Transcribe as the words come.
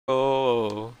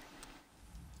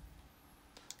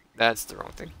That's the wrong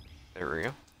thing. There we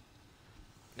go.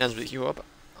 Now as we queue up,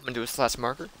 I'm gonna do a slash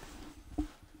marker. And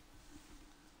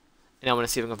I want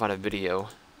to see if I can find a video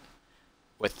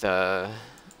with the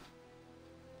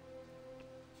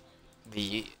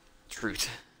truth.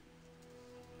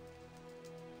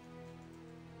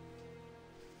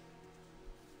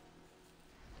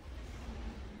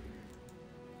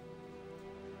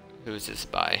 Who's this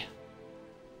by?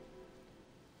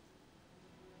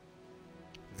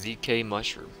 ZK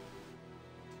Mushroom.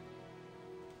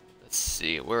 Let's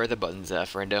see, where are the buttons at,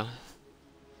 friendo?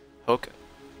 Hook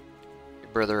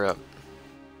your brother up.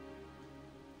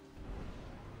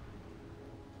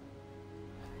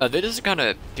 They just kind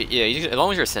of, yeah, as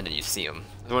long as you're ascending, you see them.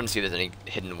 I want to see if there's any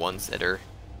hidden ones that are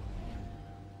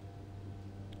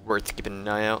worth keeping an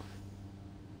eye out.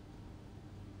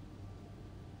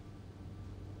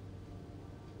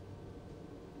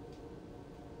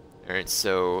 Alright,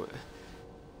 so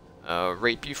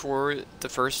right before the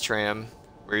first tram,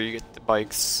 where you get the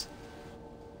bikes,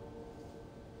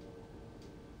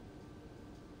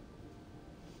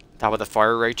 top of the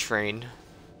far right train.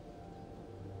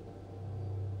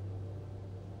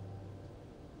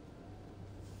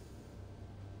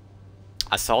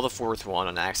 I saw the fourth one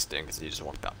on accident because you just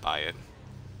walked out by it.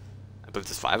 I believe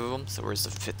there's 5 of them, so where's the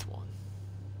 5th one?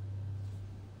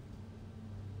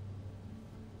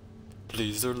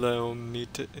 Please allow me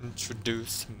to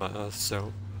introduce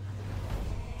myself.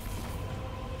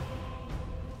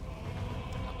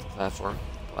 Up the platform,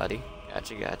 buddy.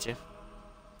 Gotcha, gotcha.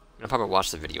 I'll probably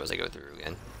watch the video as I go through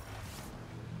again.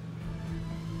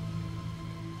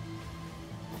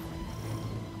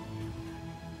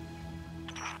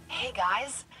 Hey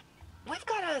guys, we've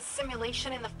got a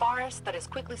simulation in the forest that is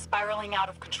quickly spiraling out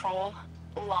of control.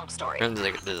 Long story. And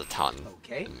there's a ton.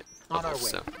 Okay, of on our those, way.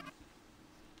 so.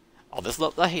 Oh, this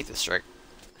I hate this strike.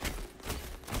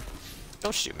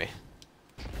 Don't shoot me.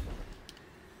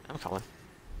 I'm calling.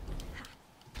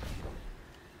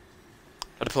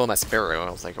 I had to pull out my sparrow, and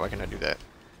I was like, why can't I do that?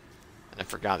 And I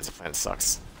forgot this plan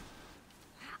sucks.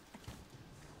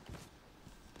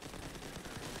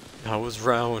 I was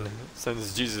round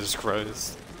since Jesus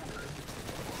Christ.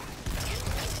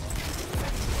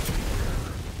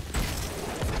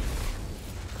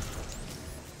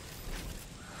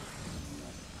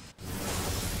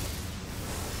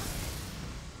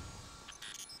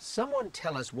 Someone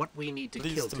tell us what we need to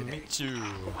kill Pleased to today. meet you.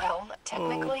 Well,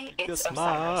 technically, it's Kiss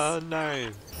my Osiris.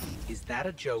 name. Is that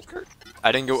a joker?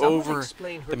 I didn't go Someone over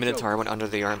explain her the Minotaur. I joke. went under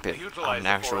the armpit. We I'm utilize an the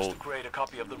forest actual to create a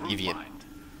copy of the root deviant. mind.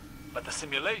 But the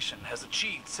simulation has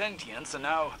achieved sentience, and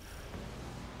now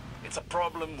it's a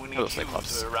problem we need Oh, you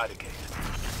Cyclops. to eradicate.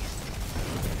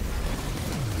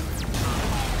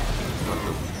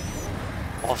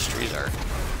 All streets are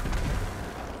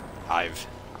hive.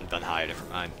 I'm done hive, never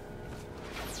mind.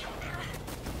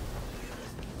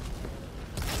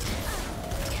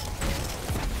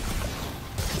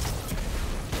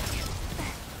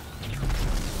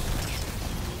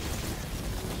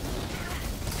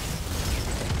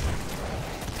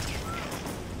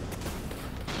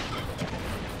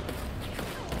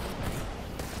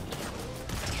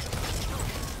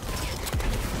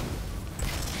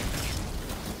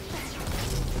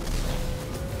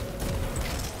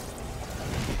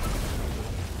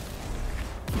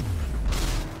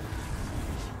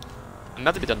 I'm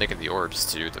about to be done making the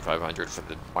orbs to the 500 for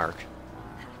the mark.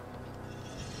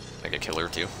 Like a killer or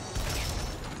two.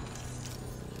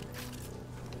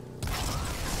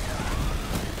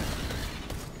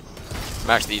 I'm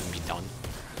actually even be done.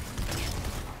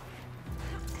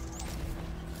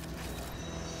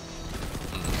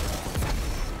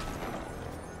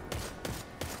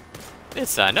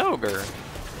 It's an ogre.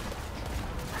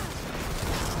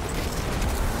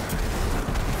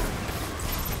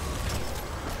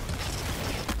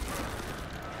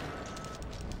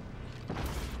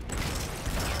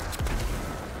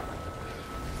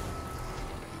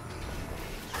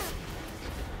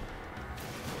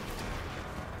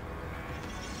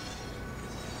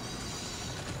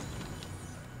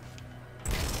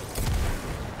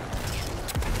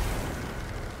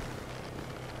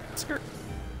 Skirt.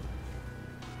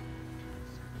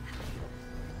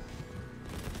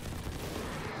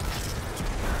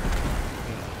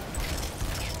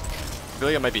 I feel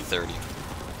like it might be 30.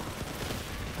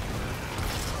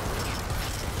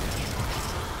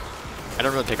 I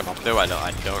don't really pick them up though. I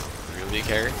don't really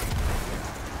care.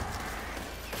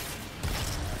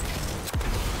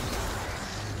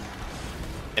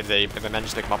 If I manage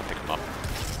to pick them up, I'll pick them up.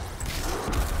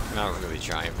 I'm not really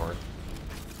trying for it.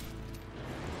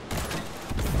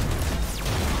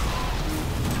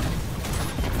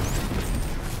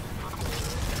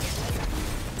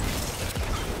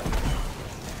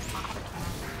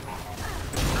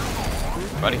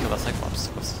 Try to kill that Cyclops.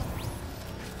 Whoops.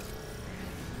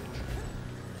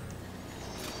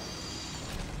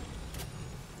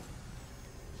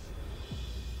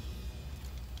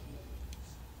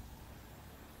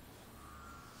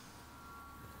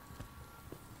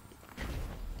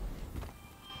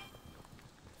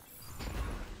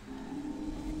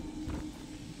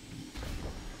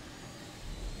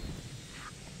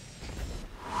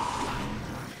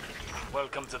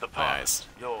 Welcome to the My past.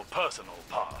 eyes. Your personal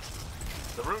past.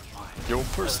 The root mine Your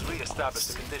has personal re-established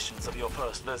past. the conditions of your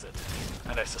first visit,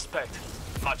 and I suspect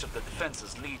much of the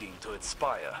defenses leading to its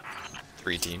spire.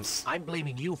 3 teams. I'm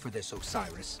blaming you for this,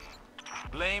 Osiris.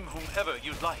 Blame whomever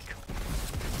you'd like.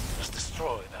 Just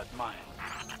destroy that mine.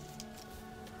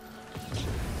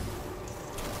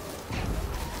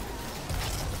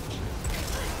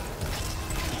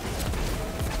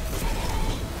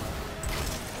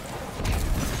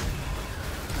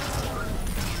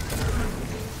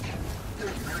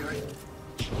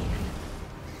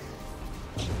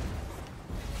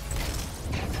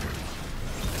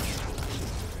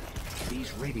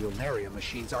 These radiolaria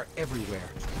machines are everywhere.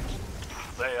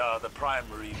 They are the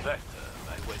primary vector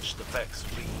by which the Vex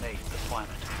remade the planet.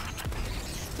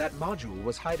 That module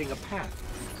was hiding a path.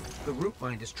 The root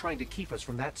mind is trying to keep us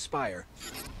from that spire.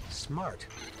 Smart.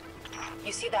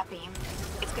 You see that beam?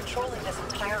 It's controlling this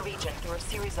entire region through a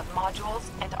series of modules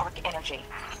and arc energy.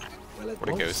 Well, it What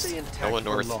a won't ghost. stay intact Going for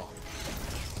north. long.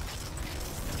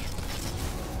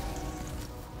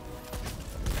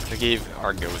 We gave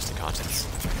our ghost a conscience.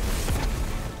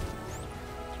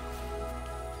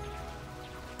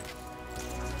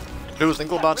 Blue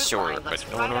Linglebot, That root sure, line looks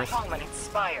but no right at north. home in its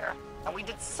spire, and we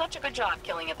did such a good job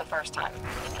killing it the first time.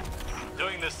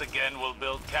 Doing this again will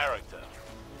build character.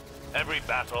 Every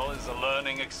battle is a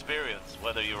learning experience,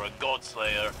 whether you're a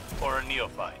Godslayer or a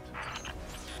neophyte.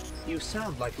 You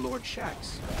sound like Lord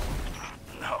Shax.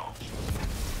 No.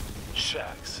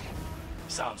 Shax.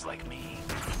 Sounds like me.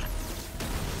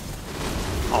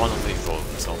 Honestly full of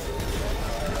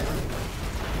himself.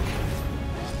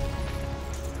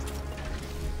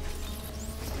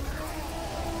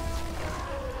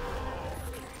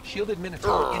 Shielded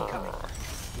Minotaur incoming.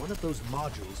 One of those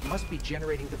modules must be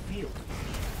generating the field.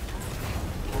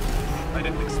 I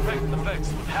didn't expect the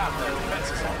Vex would have their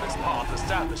defenses on this path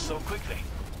established so quickly.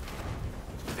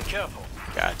 Be careful.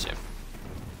 Gotcha.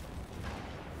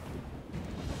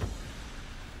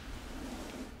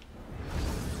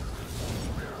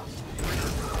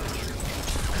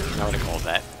 Now what I call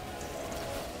that.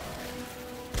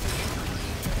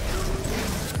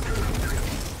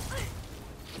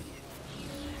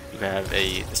 You have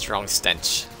a strong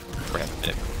stench for a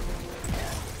minute.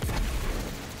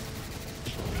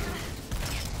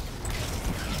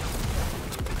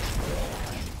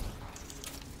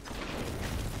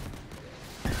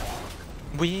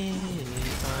 We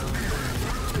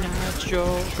are not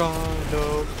your kind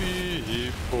of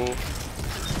people.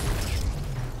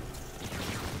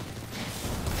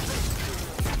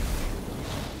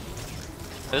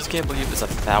 I just can't believe there's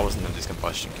 1,000 of these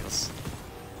combustion kills.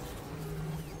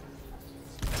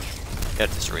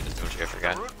 Gotta destroy this, don't you? I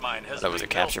forgot. The root mine has That was a rebuilt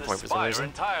capture this point for some spire reason.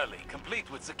 entirely, complete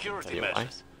with security Tell you why.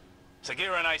 measures.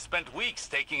 Sagira and I spent weeks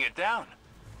taking it down.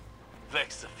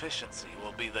 Vex efficiency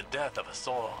will be the death of us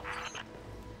all.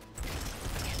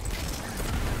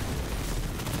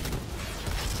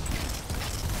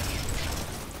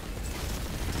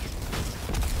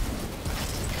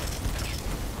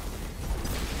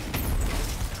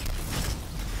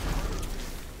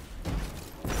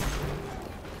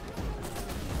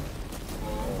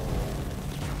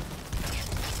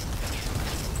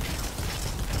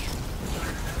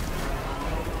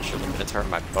 Should have been turn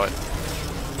my butt.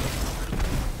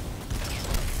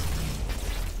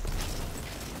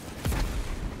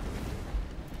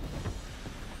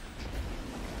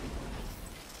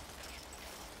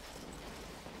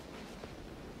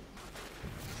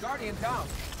 Guardian down.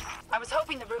 I was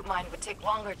hoping the root mine would take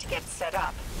longer to get set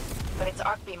up, but its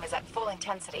arc beam is at full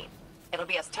intensity. It'll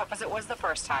be as tough as it was the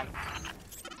first time.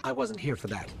 I wasn't here for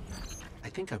that. I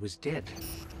think I was dead.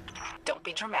 Don't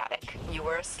be dramatic. You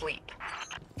were asleep.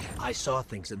 I saw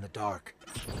things in the dark.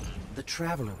 The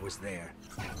Traveler was there.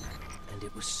 And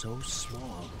it was so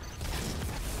small.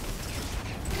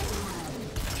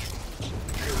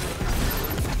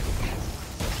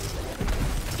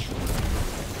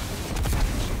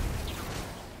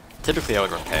 Typically I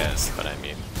would run past, but I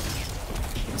mean,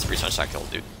 it's free sunshot kill,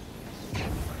 dude.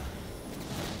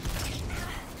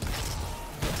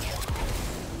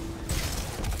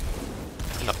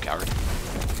 Enough, coward.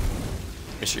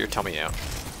 Make sure you tell me out.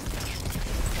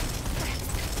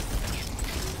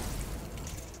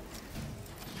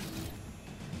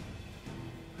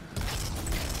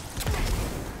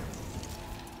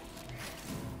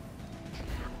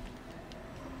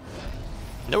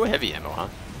 No heavy ammo, huh?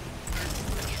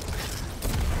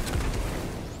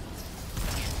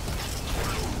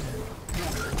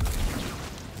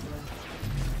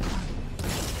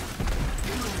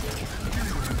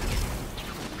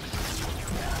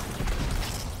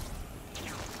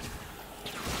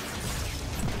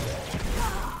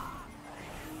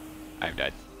 I've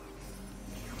died.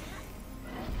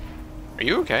 Are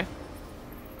you okay?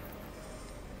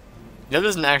 No,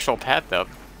 there's an actual path up.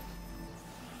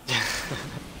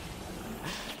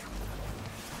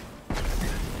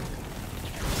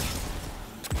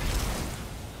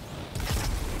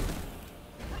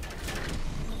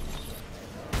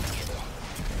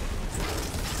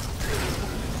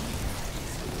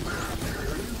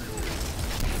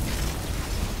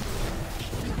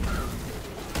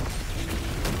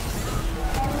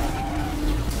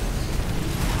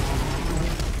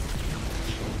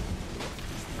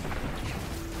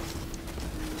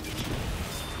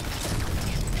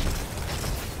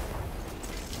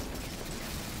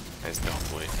 Nice double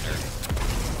blade there.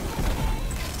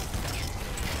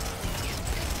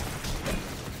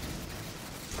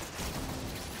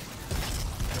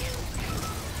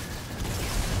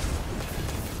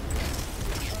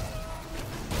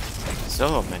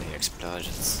 So many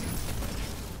explosions.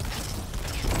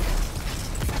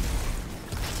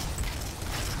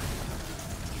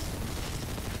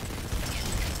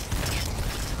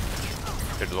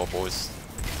 Good little boys.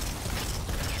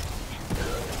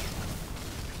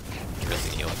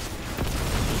 Really healing.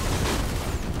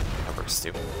 That works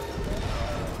too.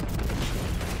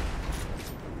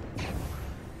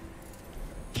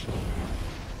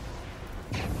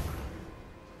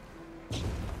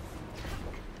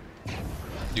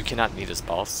 You cannot meet his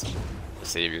boss to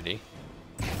save your knee.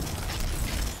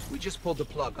 We just pulled the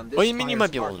plug on this. What do you mean you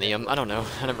might be able fire's to knee him? I don't know.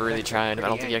 I never really tried. I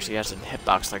don't think he actually has a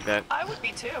hitbox like that. I would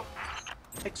be too.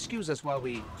 Excuse us while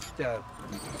we,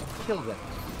 kill them.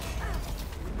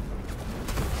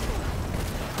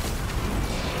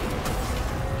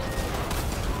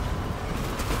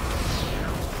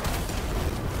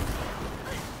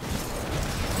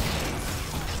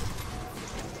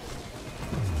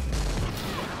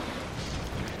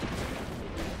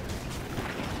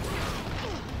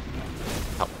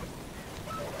 Oh.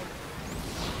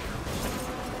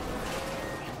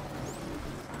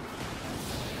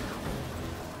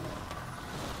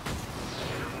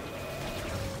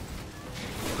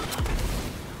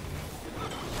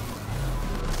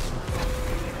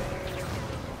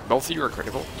 Both of you are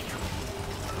critical.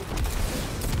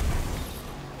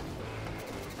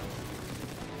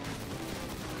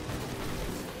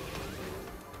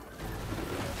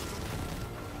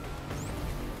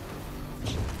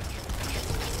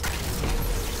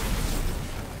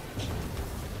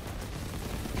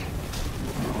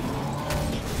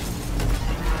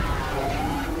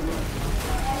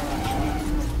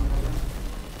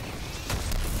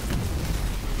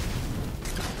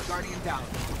 Guardian down.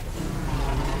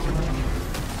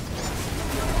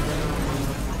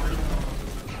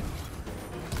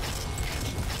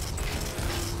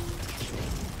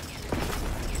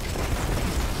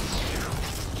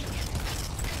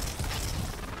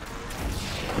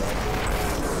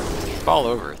 Fall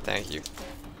over, thank you.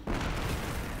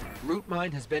 Root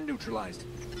mine has been neutralized.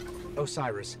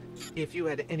 Osiris, if you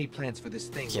had any plans for this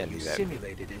thing Can't when you do that.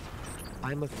 simulated it,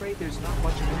 I'm afraid there's not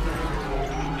much of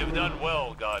it. You've done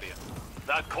well, Guardian.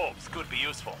 That corpse could be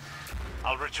useful.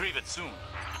 I'll retrieve it soon.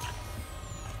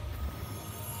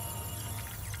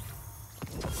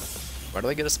 Why do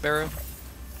I get a sparrow?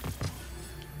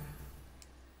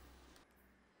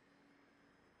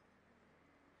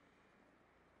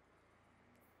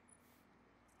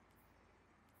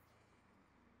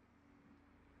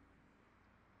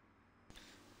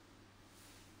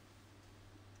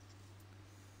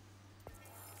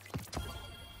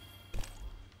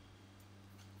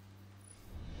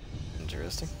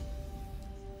 Interesting.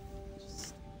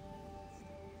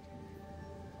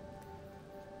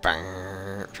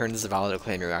 Bang. Turn this valid to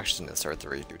claim your action and start the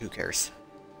raid. Dude, who cares?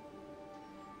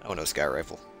 Oh no, sky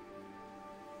rifle.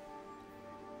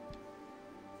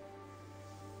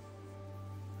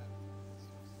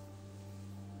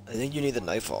 I think you need the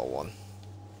nightfall one.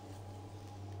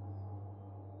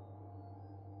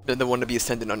 Then the one to be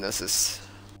ascended on Nessus.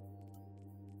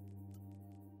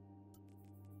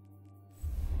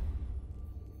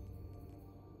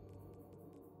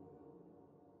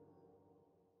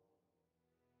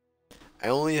 I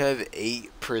only have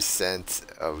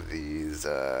 8% of these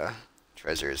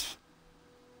treasures.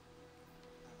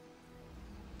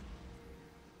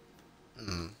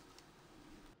 Hmm.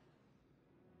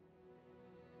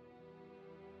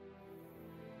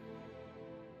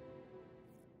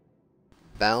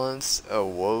 Balance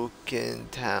Awoken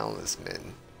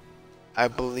Talisman. I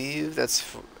believe that's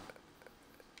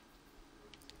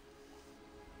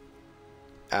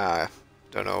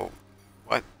don't know.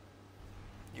 What?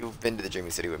 You've been to the Dreaming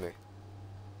City with me.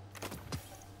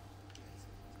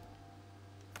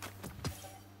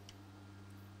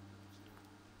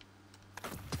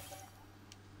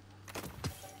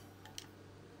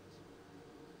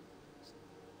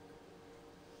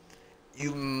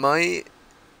 You might...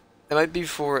 That might be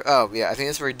for... Oh, yeah, I think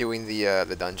that's for doing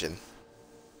the dungeon.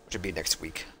 Which would be next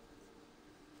week.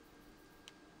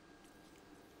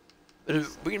 But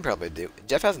we can probably do...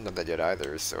 Jeff hasn't done that yet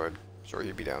either, so I'm sure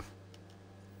he'd be down.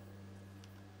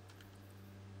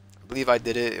 I believe I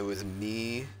did it. It was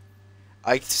me...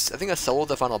 I think I soloed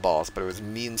the final boss, but it was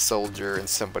me and Soldier and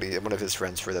somebody, one of his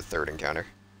friends for the third encounter.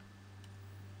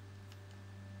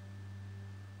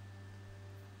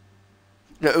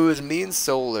 No, it was me and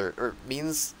Soldier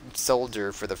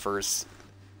for the first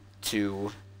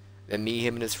two, then me,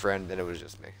 him, and his friend, then it was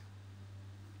just me.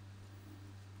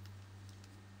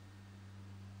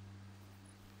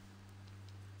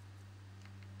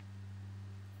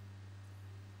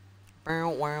 Wow,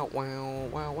 wow, wow,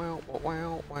 wow, wow,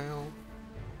 wow, wow.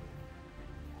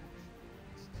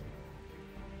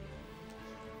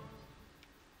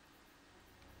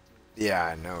 Yeah,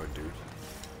 I know, dude.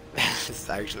 It's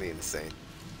actually insane.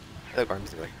 Look,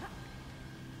 arms like.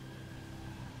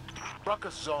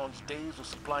 Ruckus Zon's days of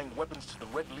supplying weapons to the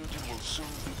Red Legion will soon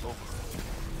be over.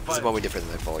 This is what we did for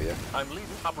the Nightfall, yeah. I'm leaving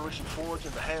Operation Forge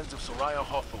in the hands of Soraya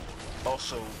Hawthorne,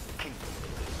 also King.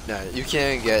 No, you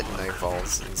can't get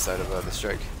Nightfalls inside of the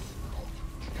strike.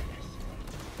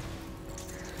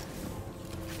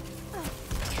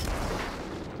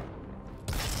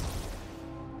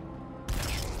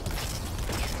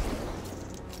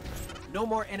 No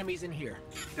more enemies in here.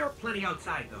 There are plenty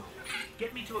outside, though.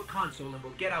 Get me to a console and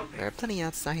we'll get out there. There are plenty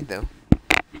outside, though.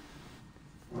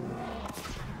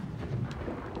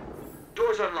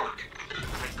 Door's unlocked.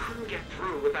 I couldn't get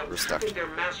through without tripping their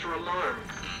master alarm.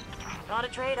 Not a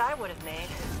trade I would have made.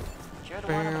 You're the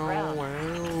one on the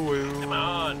ground. Come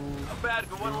on, how bad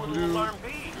could one little alarm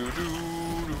be?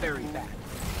 Very bad.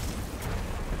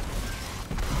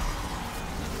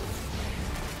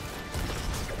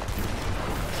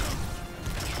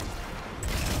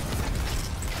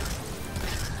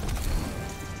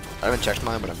 I haven't checked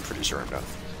mine, but I'm pretty sure I'm done.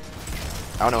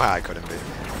 I don't know how I couldn't be.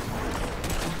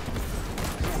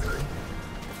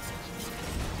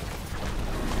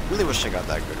 Really wish I got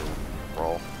that good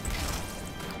roll.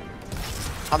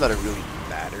 Not that it really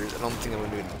matters. I don't think I would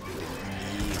really need to.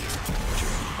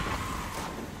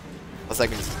 Unless I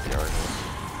can just PR.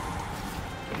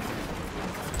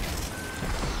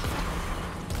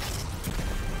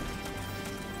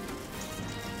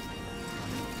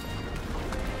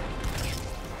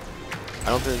 I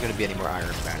don't think there's going to be any more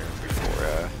Iron Banner before,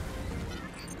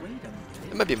 Wait a minute.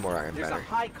 there might be more Iron There's Banner. a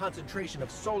high concentration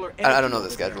of solar energy. I don't know the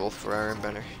over schedule there. for Iron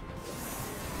Banner.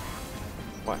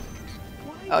 What?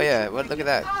 Why Oh did yeah, you what? Look bring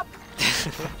at it that. up?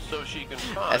 So she can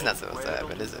find That's not supposed to where it'll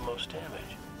happen, do is the it? most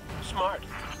damage. Smart.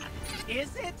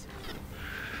 Is it?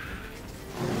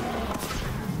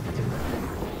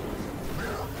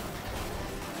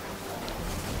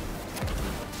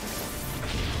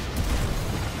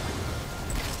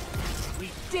 We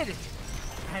did it!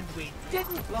 And we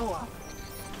didn't blow up.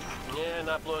 Yeah,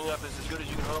 not blowing up is as good as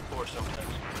you can hope for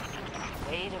sometimes.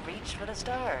 Way to reach for the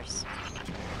stars.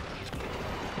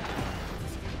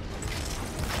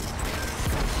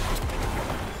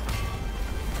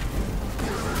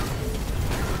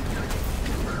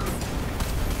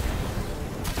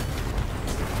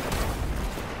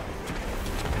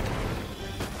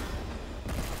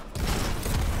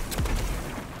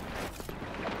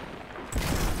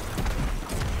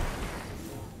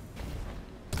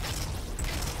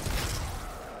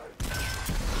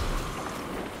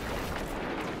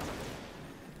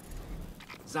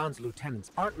 Zahn's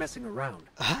lieutenants aren't messing around.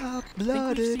 Hot Think we've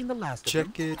blooded, seen the last of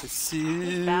check them? it to He's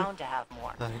see. bound to have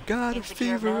more. I got a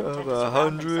Insecure fever men of tend to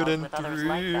surround themselves with others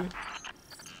like 103. them.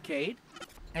 Cade,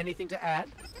 anything to add?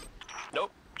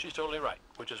 Nope, she's totally right,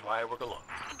 which is why I work alone.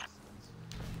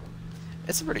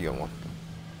 It's a pretty good one.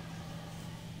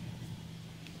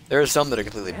 There are some that are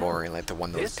completely boring, like the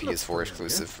one that was This looks PS4 familiar.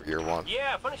 exclusive for year one.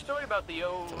 Yeah, funny story about the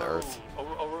on Earth.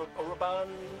 Oroban.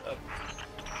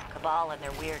 Cabal and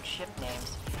their weird ship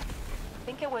names. I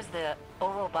think it was the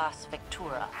Orobas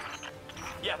Victura.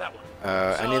 Yeah, that one.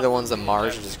 Any of the ones on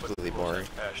Mars are just completely boring.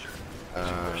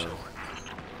 Pasture.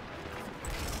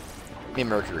 Me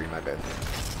Mercury, my bad.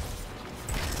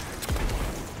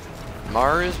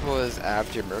 Mars was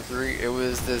after Mercury. It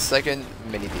was the second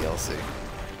mini DLC.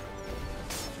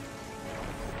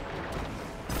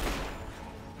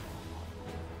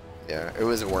 Yeah, it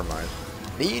was a war mine.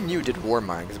 Me and you did war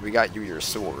mine because we got you your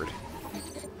sword.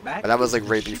 Back But that was to like the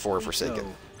right ship before we Forsaken.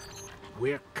 go.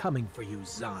 We're coming for you,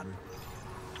 Zahn.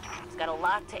 He's got a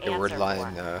lot to Your word answer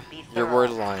line, for. Be your thorough. word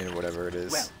line, whatever it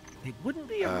is. Well, it wouldn't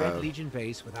be a Red Legion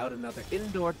base without another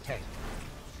indoor tank.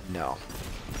 No.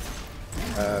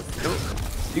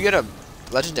 You get a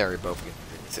legendary bow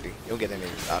in the city. You'll get any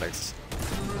exotics.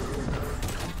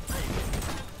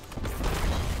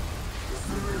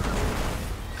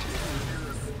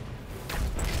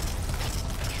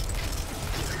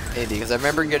 Andy, because I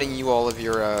remember getting you all of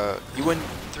your, you went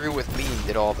through with me and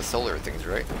did all the solar things,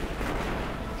 right?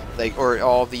 Like, or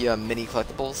all the mini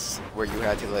collectibles, where you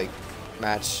had to, like,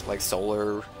 match, like,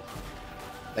 solar,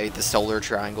 like, the solar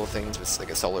triangle things with,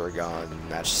 like, a solar gun,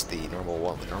 match the normal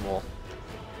one with normal.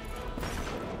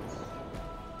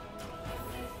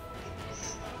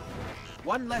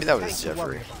 One less Maybe that tank was to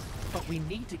worry Jeffrey. about, but we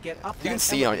need to get up You can that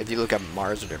see on, elevator. if you look at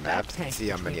Mars or their map, That you can tank see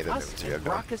how many of the between moons us you have and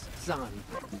done. Raucous Zahn.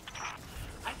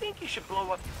 I think you should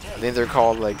blow up the I tank. think they're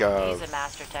called, like, He's a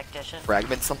master technician.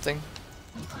 fragment something.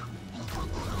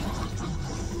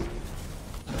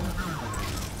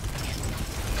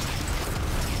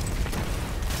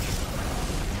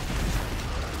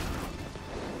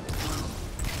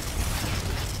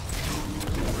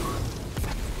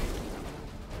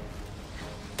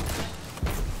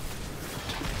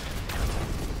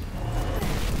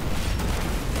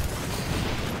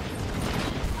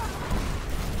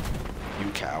 You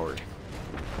coward.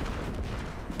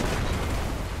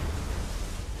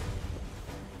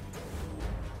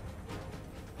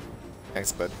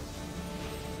 Thanks, bud.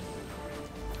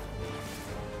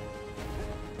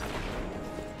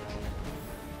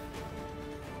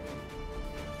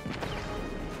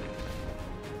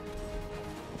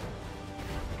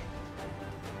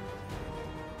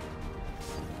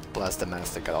 Blast the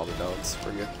master, got all the dogs.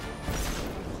 We're good.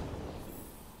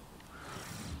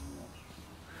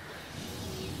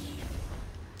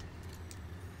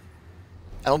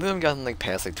 I don't think I've gotten like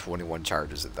past like 21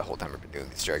 charges the whole time I've been doing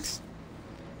these strikes.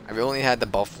 I've only had the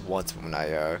buff once when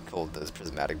I killed those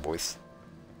prismatic boys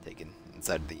taken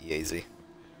inside the EAZ.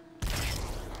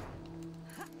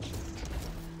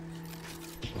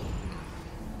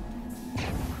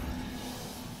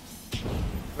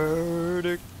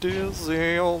 Verdict is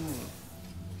in.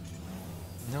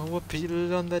 No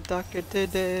appeal on the docket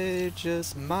today,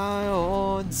 just my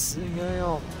own singing.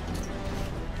 Oh,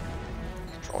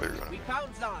 you're gonna. We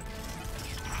found Zahn.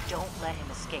 Don't let him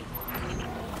escape.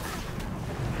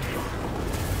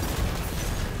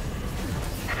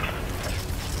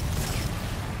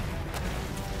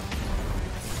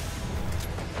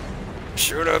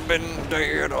 Should have been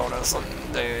dead on a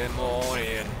Sunday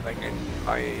morning, thinking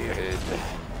my head.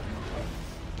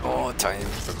 Oh, time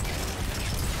for.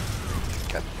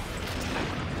 God.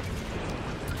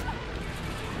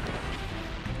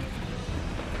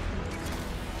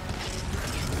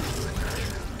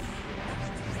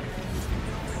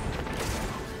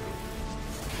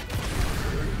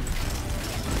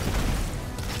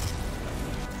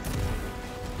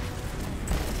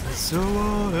 So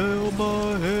I held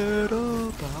my head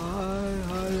up high,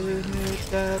 hiding it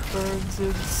that burns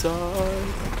inside.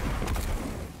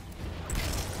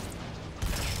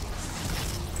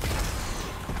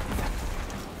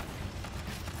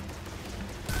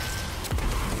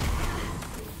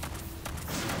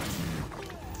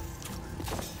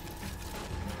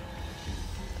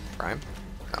 Prime?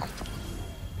 No.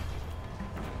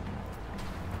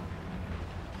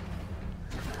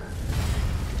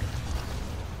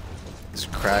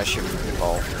 Just crash and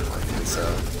fall like this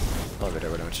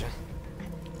elevator, don't you?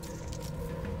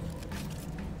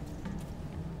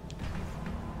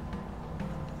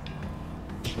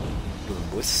 Boom,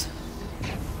 boys.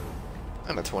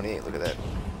 I'm at 28, look at that.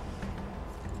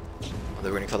 Although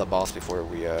we're gonna kill the boss before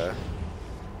we have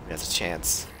a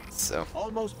chance, so.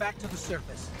 Almost back to the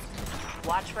surface.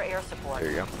 Watch for air support.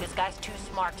 There you go. This guy's too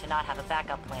smart to not have a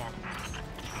backup plan.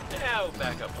 Yeah,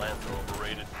 backup plans are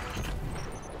overrated.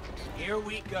 Here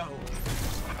we go.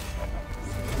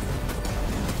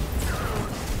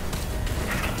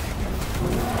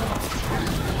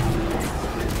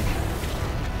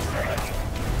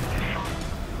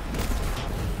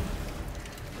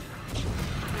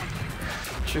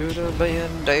 Should have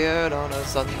been dead on a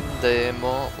Sunday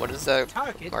morning. What is that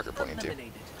Target marker pointing to?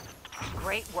 eliminated.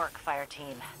 Great work, fire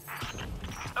team.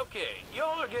 Okay,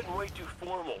 y'all are getting way too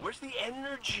formal. Where's the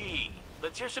energy?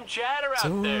 Let's hear some chatter out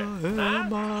So there. I held Huh?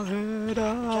 my head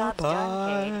up Job's done,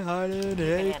 high, Cade. hiding You can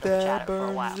hate handle that chatter for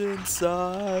a while. burns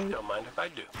inside. Don't mind if I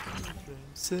do.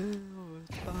 Silver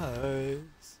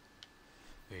spice.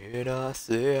 And I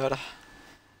said,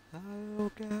 Oh,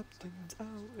 captain's out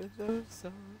in the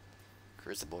sun.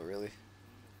 Crucible, really?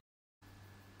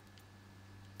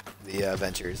 The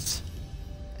Ventures.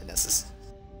 And Nessus.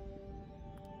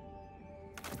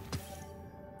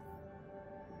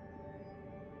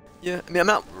 Yeah, I mean, I'm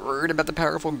not worried about the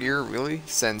powerful gear, really,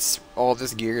 since all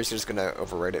this gear is just gonna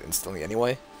override it instantly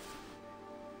anyway.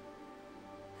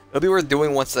 It'll be worth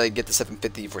doing once I get the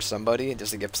 750 for somebody,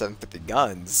 just to get 750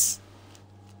 guns.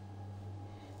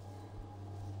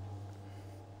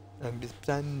 I'm just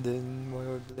standing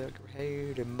while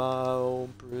decorating my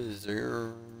own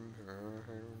preserve.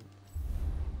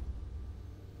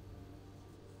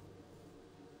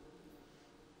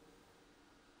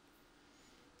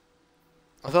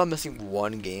 I thought I'm missing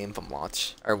one game from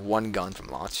launch, or one gun from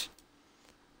launch.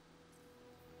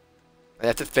 I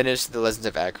have to finish the Legends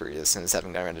of Acreus since I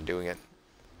haven't gotten around to doing it.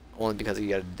 Only because you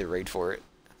gotta do the raid for it.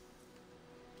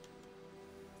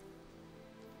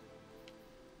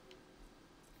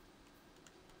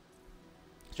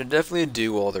 Should definitely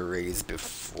do all the raids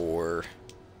before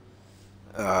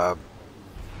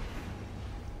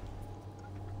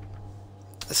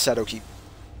Shadowkeep.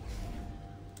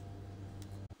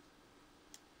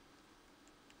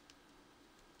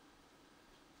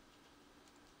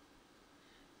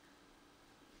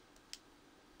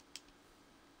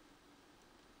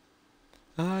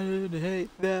 I hate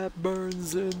that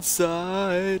burns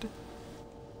inside.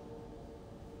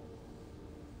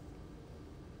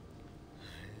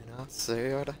 And I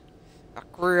said, I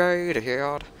created,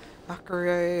 I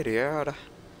created,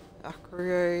 I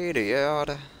created,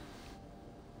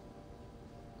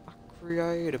 I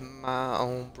created my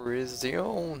own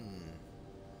prison.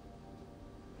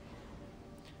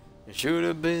 You should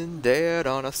have been dead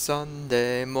on a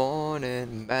Sunday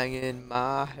morning, banging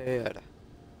my head.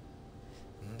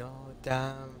 No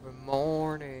time for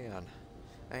morning,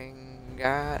 ain't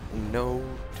got no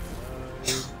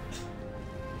time.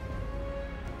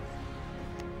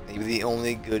 Maybe the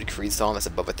only good Creed song that's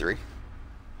above a 3.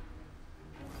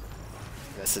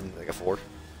 That's in like a 4.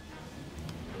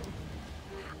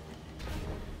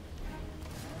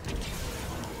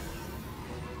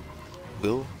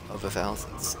 Will of the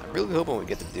Thousands. I'm really hoping we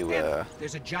get to do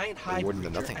there's a giant hive Warden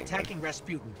of creature Nothing attacking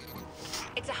Rasputin.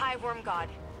 It's a hive worm god.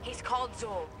 He's called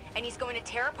Zol, and he's going to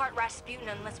tear apart Rasputin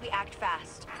unless we act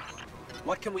fast.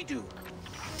 What can we do?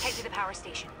 Head to the power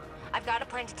station. I've got a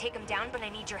plan to take him down, but I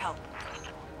need your help.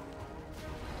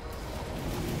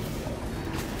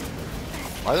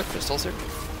 Are there crystals here?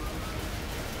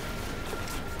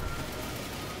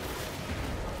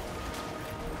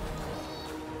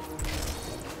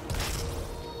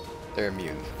 They're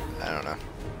immune. I don't know.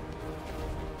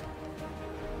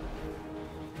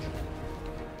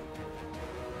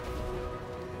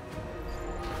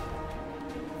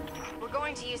 We're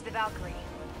going to use the Valkyrie.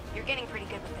 You're getting pretty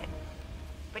good with it.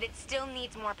 But it still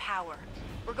needs more power.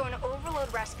 We're going to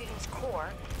overload Rasputin's core,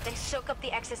 then soak up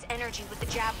the excess energy with the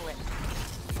Javelin.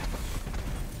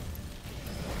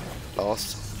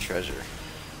 Lost treasure.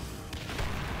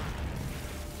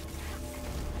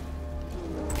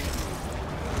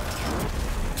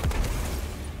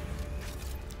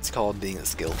 It's called being a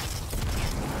skill.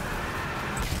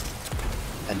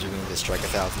 And you're going to strike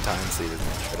 1,000 times so you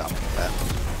doesn't get off with that.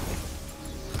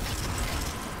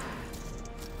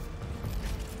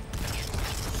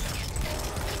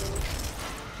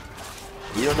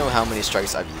 You don't know how many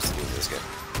strikes I've used to do in this game.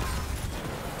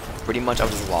 Pretty much I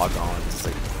would just log on, just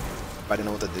like, if I didn't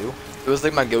know what to do. It was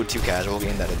like my go-to casual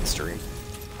game that I didn't stream.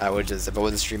 I would just, if I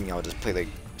wasn't streaming, I would just play like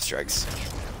strikes.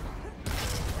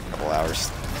 For a couple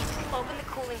hours. Open the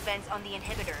cooling vents on the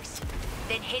inhibitors.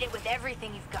 Then hit it with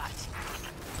everything you've got.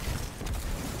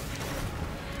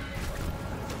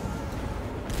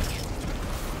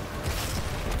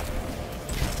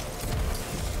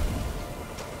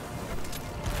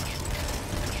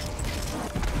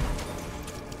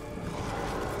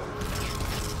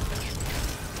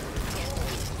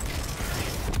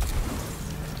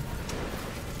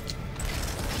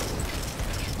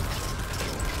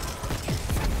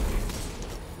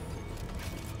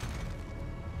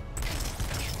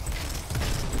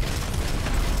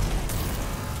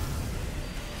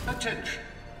 Attention.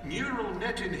 Neural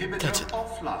net inhibitor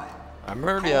offline. I'm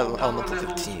already at Core elemental power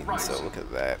levels 15, so rising. look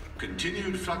at that.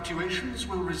 Continued fluctuations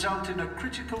will result in a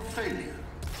critical failure.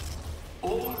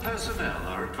 All personnel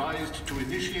are advised to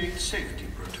initiate safety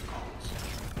protocols.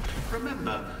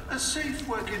 Remember, a safe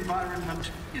work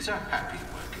environment is a happy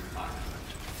work environment.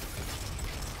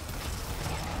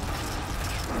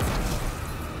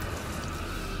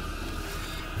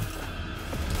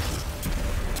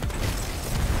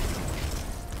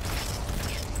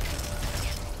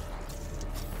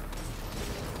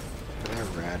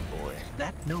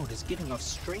 node is giving off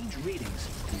strange readings.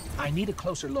 I need a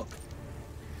closer look.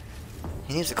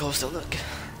 He needs a closer look.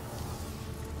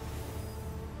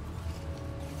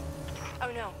 Oh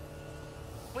no.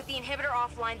 With the inhibitor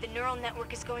offline, the neural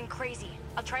network is going crazy.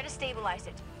 I'll try to stabilize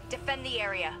it. Defend the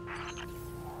area.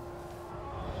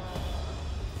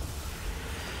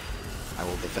 I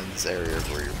will defend this area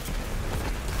for you,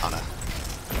 Anna.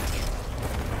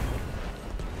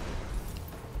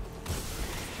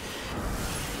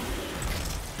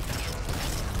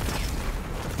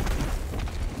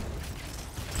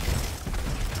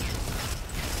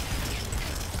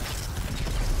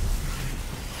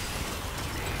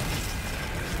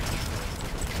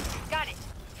 Got it.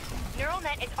 Neural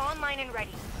net is online and ready.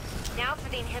 Now for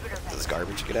the inhibitor vent. This is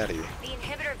garbage. Get out of here. The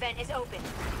inhibitor vent is open.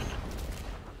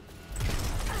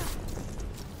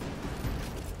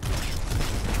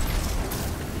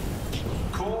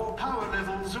 Core power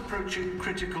levels approaching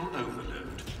critical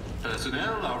overload.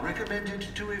 Personnel are recommended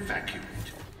to evacuate.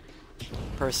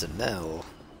 Personnel.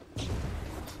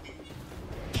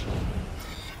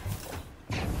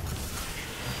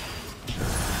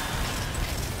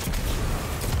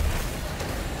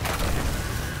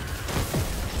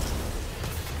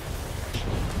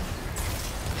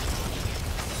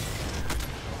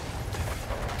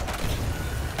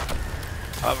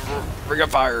 Ring of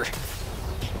fire.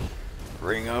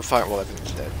 Ring of fire. Well, I think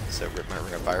he's dead. So rip my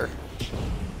ring of fire.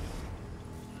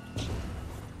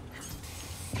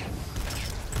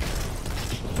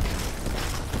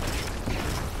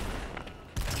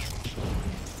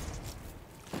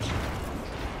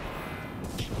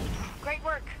 Great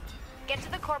work. Get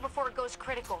to the core before it goes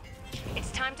critical.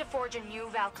 It's time to forge a new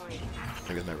Valkyrie.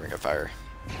 Look at my ring of fire.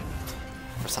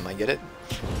 First time I get it,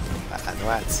 no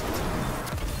ads.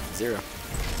 0.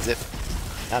 Zip.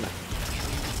 Nada.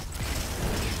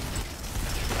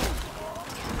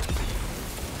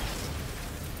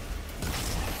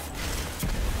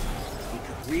 We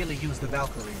could really use the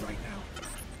Valkyrie right now.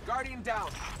 Guardian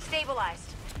down.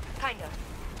 Stabilized. Kind of.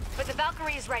 But the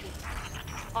Valkyrie is ready.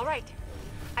 All right.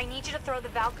 I need you to throw the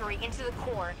Valkyrie into the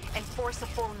core and force a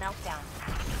full meltdown.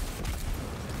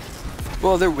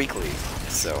 Well, they're weekly,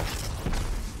 so.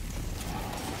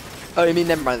 Oh, you mean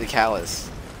never mind the Callus.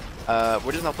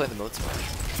 We're just not playing the mode smart.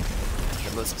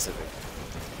 The mode specific.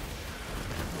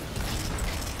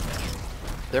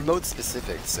 They're mode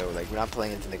specific, so like we're not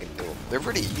playing anything they can do. They're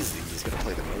pretty easy. You're just gonna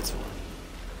play the mode smart.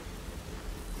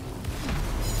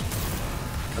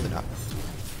 No, they're not.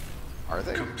 Are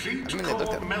they? Complete I mean, they looked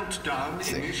core at them.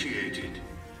 meltdown initiated.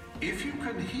 If you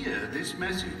can hear this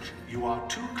message, you are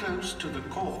too close to the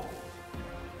core.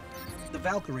 The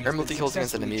Valkyrie Earn multi-kills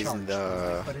against enemies and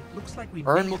but it looks like we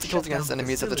earn multi-kills against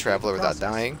enemies of the Traveler without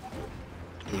dying.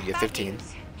 And you get 15.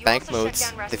 Bank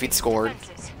modes, defeat scored,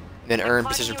 then earn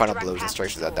precision final blows and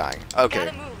strikes without dying. Okay.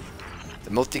 The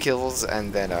multi-kills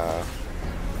and then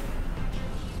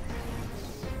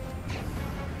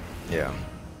yeah.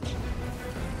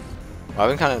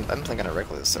 Well, I'm playing kind of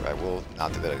reckless, so I will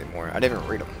not do that anymore. I didn't even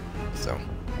read them, so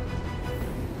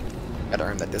gotta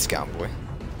earn that discount, boy.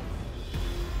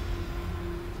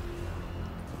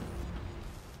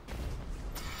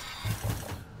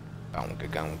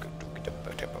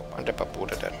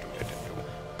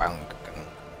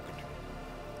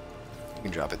 You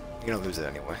can drop it. You're gonna lose it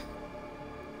anyway.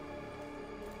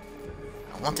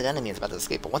 A wanted enemy is about to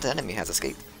escape. A wanted enemy has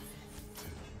escaped.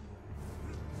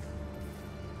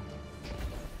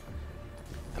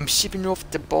 I'm shipping you off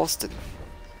to Boston.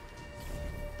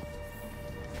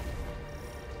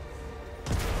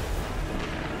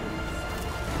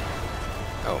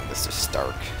 Oh, Mr.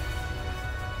 Stark.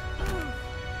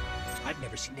 I've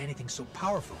never seen anything so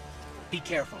powerful. Be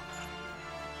careful.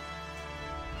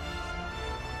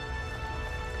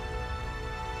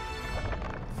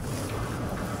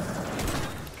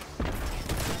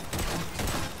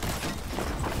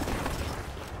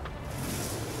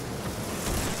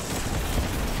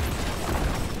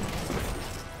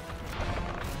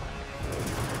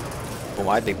 Well,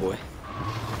 why, big boy?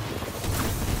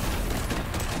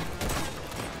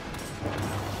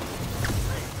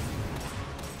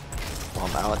 Well,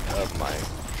 I'm out of my...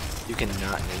 You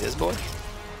cannot need this, boy?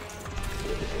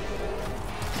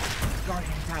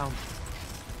 Guardian down.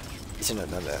 You shouldn't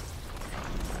have done that.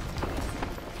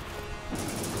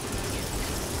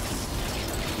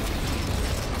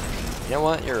 You know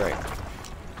what? You're right.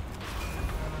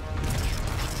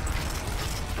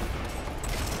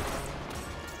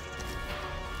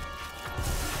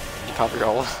 You pop your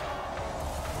all.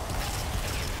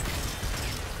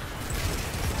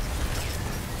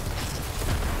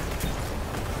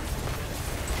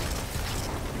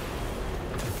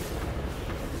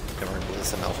 Then we're gonna do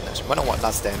this in Elfinish. Why don't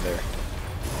not stand there?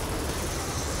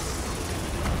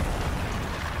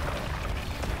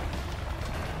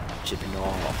 Chipping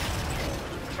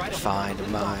off. Try to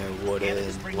Find my Anna wooden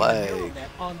is bringing the neural leg. net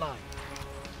online.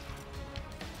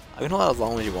 I can hold out as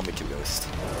long as you want me to, Ghost.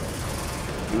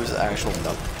 Use the actual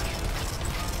nut.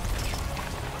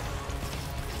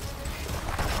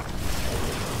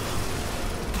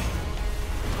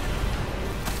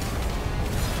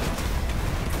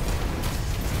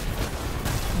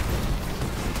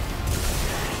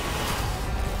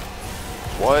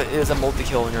 What is a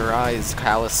multi-kill in your eyes,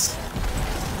 Callus?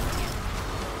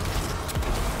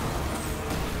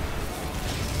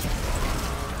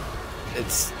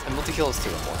 It's a multi-kill is 2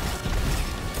 or more.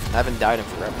 I haven't died in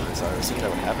forever, so I assumed that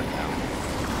would happen now.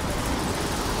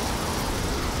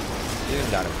 You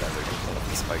didn't die in forever, you can pull up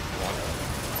the spike if you want.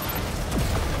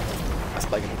 A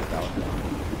spike in the valid.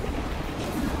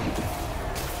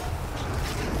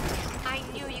 I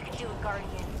knew you could do it,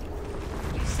 Guardian.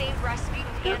 You saved Rasputin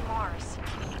and Mars.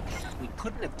 We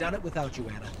couldn't have done it without you,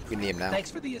 Anna. We need him now.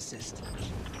 Thanks for the assist.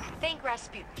 Thank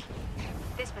Rasputin.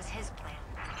 This was his plan.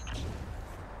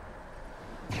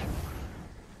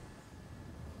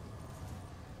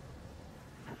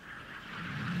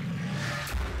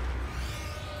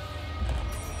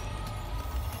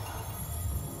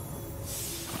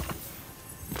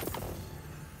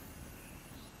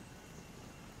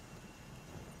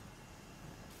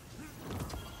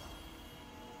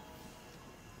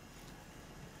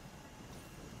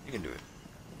 You can do it.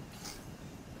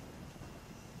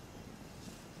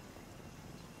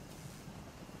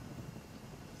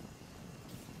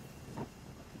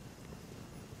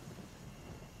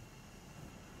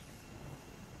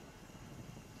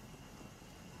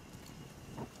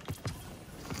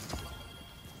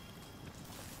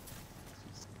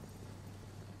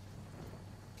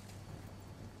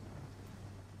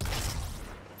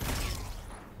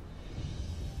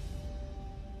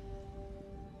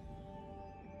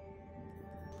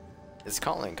 His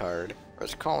calling card, or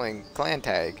his calling clan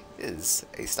tag, is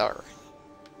a star.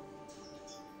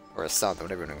 Or a something,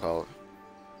 whatever you want to call it.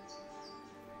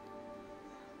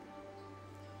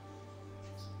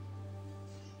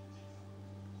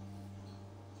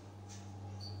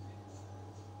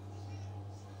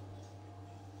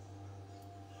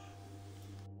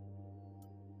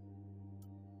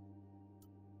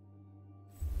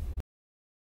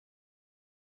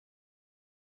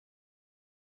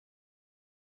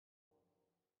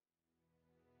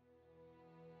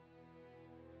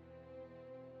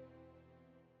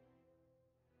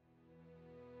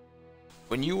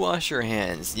 When you wash your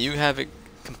hands, do you have it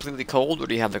completely cold, or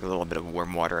do you have like a little bit of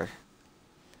warm water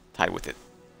tied with it?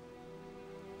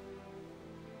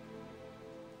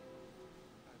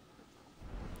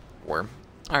 Warm?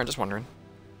 Alright, just wondering.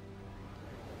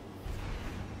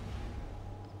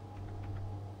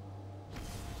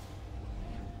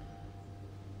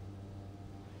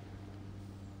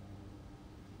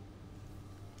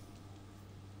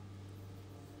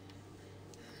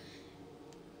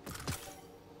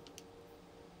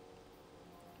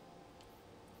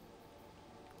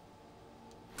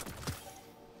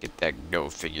 Get that go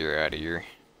figure out of here.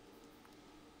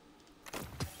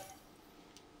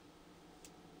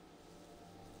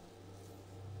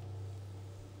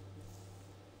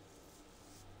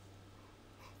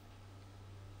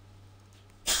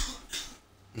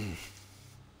 Mm.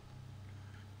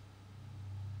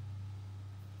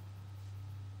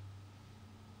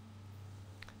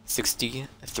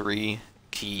 63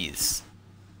 keys.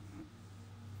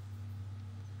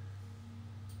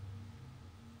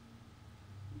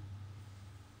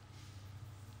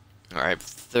 Alright,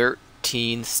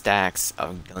 13 stacks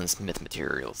of gunsmith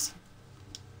materials.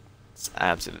 It's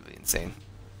absolutely insane.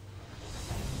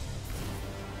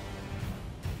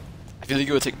 I feel like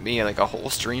it would take me like a whole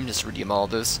stream just to redeem all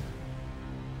of this.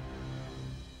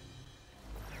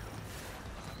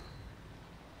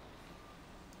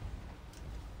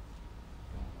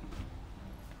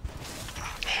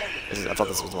 I thought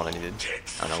this was the one I needed.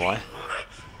 I don't know why.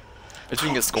 But you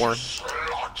can get scorn.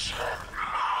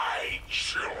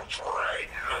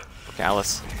 Okay,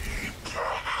 Alice.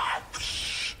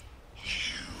 Perhaps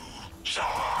you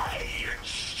die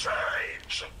instead.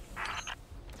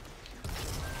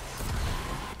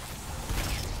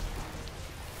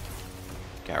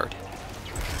 Coward.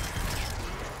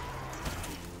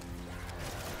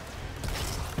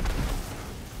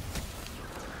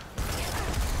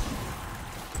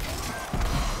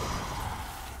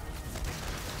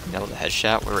 Nailed the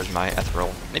headshot. Where is my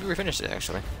ethereal? Maybe we finished it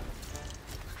actually.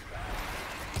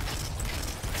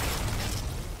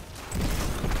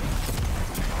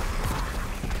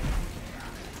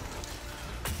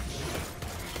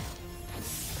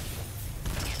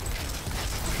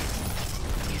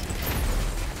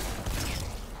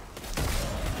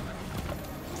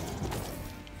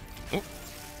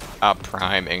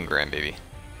 Prime Ingram, baby.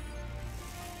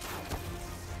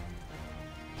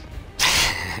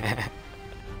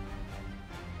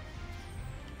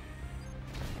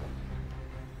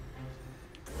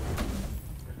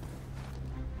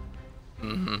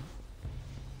 Mm-hmm.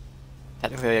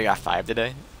 Technically, I got 5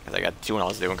 today, because I got 2 when I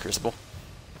was doing Crucible.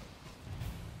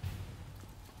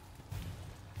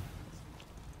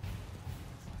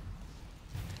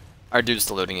 Our dude's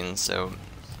still loading in, so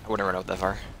I wouldn't run out that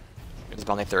far. There's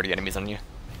about only 30 enemies on you.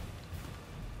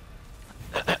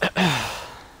 Alright.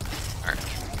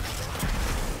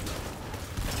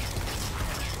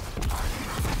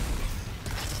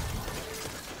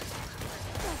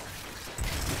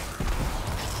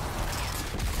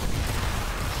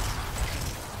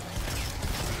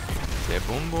 Say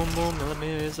boom boom boom, let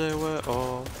me say where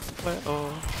oh, where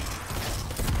oh.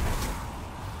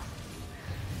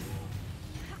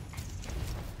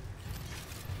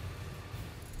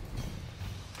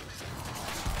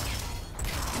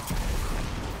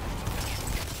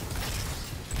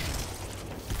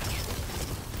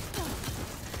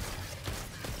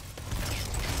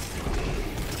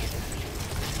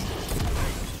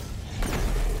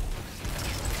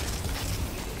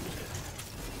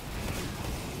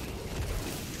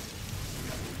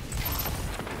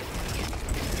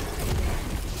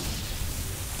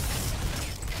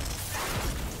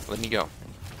 Let me go.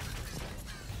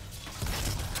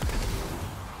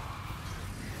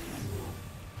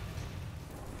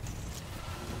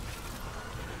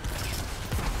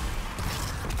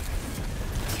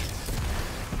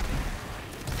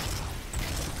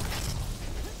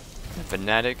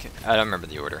 Fanatic? I don't remember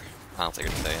the order. I don't think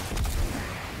it's saying.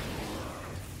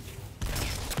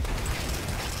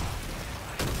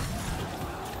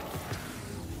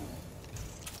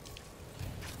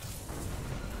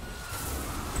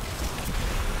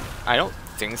 I don't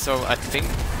think so. I think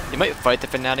you might fight the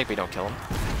Fanatic, but you don't kill him.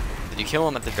 But you kill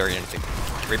him at the very end,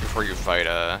 right before you fight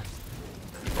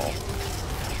Ball.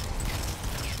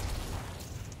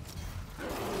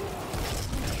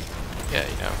 Yeah,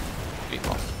 you know,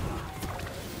 Meatball.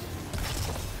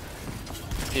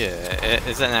 Yeah,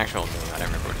 it's an actual name. I don't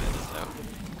remember what it is though.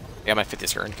 I got my 50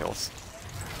 Skirn kills.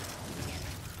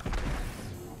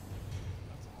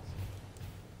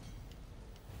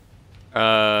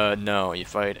 No, you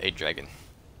fight a dragon.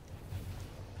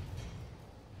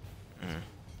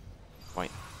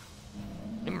 Wait.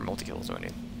 How many more multi-kills do I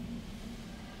need?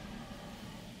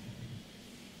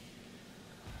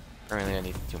 Apparently I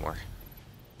need 2 more.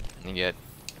 And you get,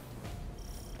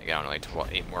 I don't know, like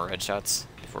 8 more headshots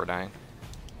before dying.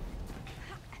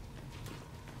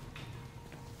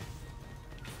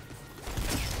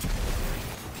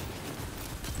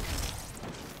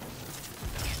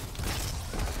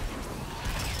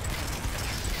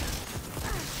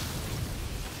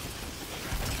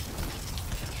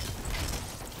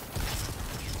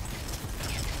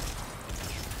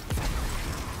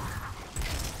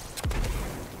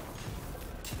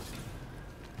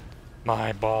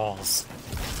 My balls.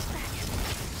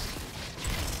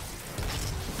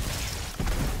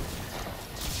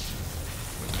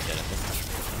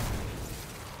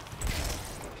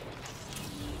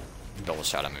 Double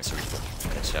shot on me, so we put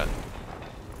headshot.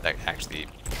 That actually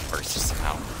works just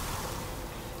somehow.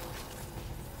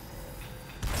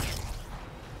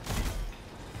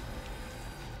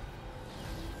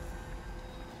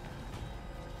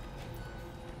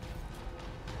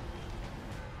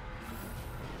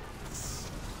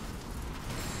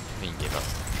 Give up.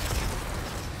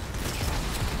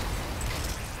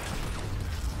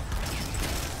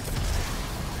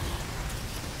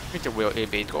 It's a will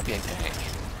be copying tank.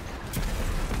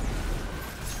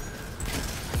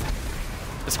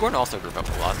 The score also grew up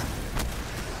a lot.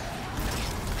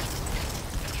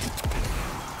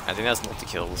 I think that's multi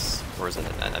kills, or is it?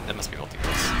 That must be multi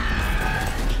kills.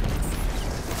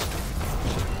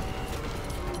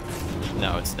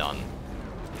 No, it's done.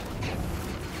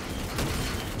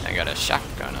 I got a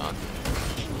shotgun on.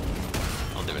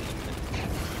 I'll do it in a minute.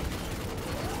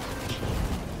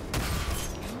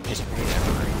 Just bring it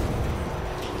everywhere.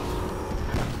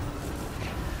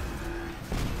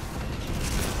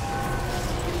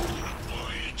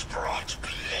 It brought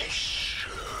pleasure,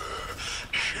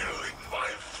 killing my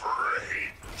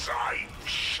friends, I'm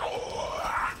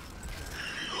sure.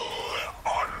 Your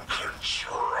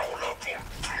uncontrollable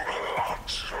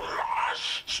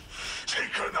bloodlust,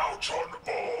 taken out on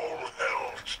all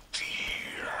held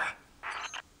dear.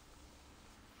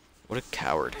 What a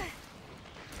coward.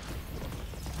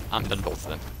 I'm done both of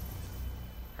them.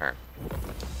 Alright.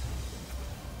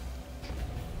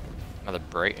 Another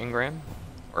Bright Engram?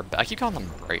 Or I keep calling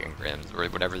them Bright Engrams, or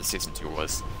whatever the season 2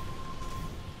 was.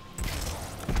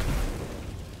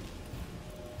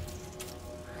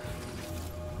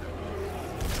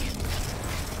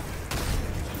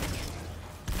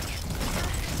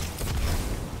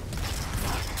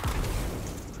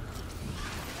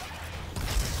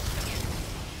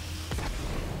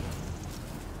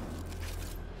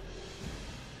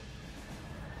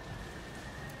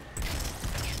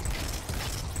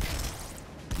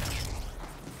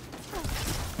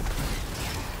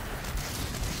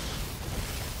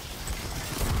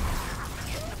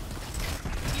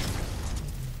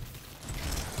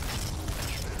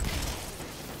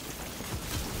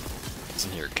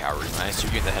 coward. When I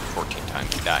shoot you in the head 14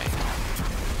 times, you die.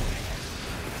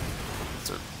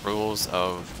 Those are rules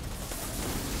of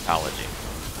biology.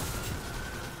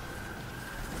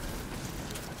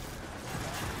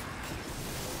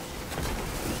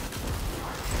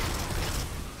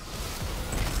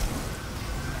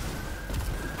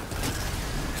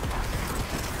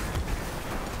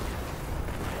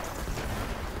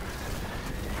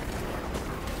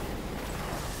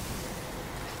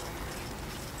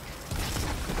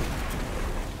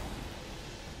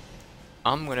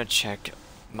 I'm gonna check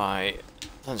my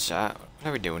sunshot. What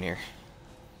are we doing here?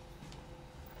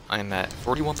 I'm at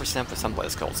 41% for some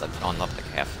blast kills. I've gone up like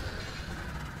half.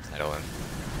 Settle in.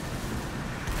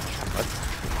 What?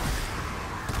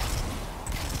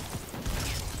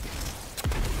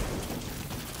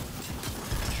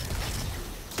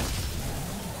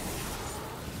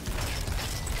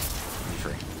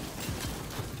 Free.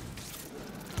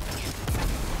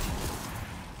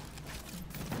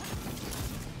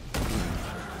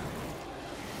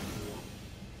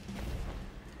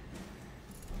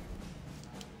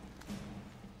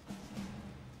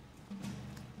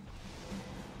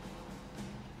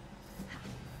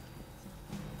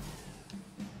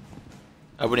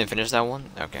 Oh, we didn't finish that one?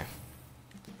 Okay.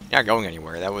 You're not going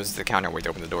anywhere. That was the counterweight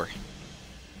to open the door.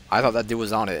 I thought that dude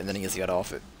was on it, and then he just got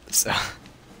off it. So.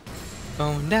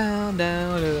 Going down,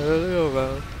 down, little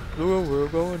road. We're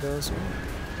going down soon.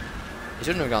 He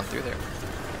shouldn't have gone through there.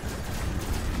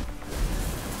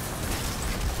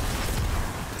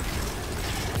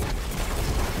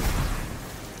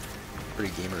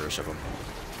 Pretty gamerish of him.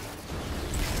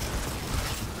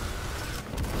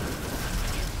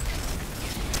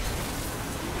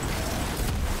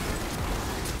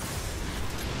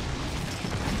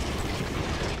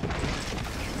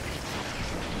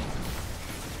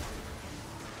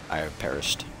 I have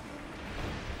perished.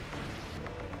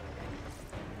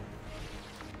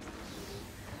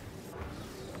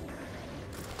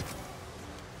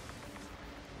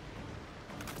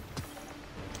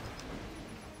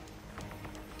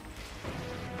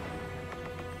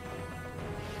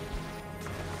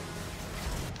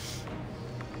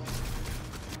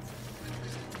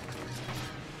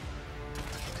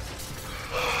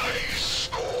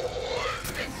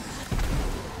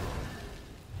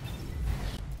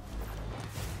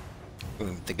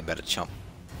 Think about a chump.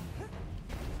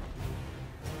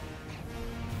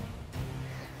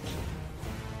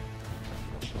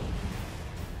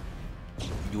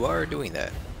 You are doing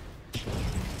that.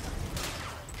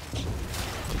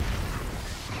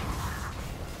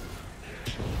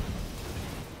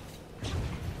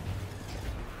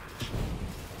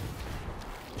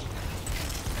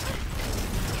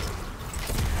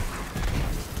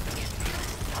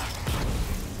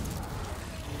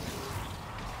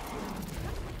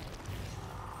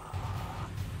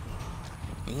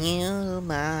 You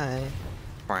my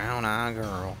brown-eyed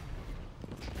girl.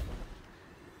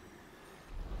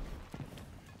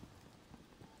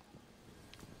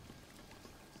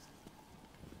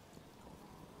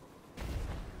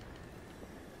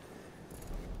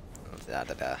 Da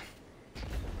da da.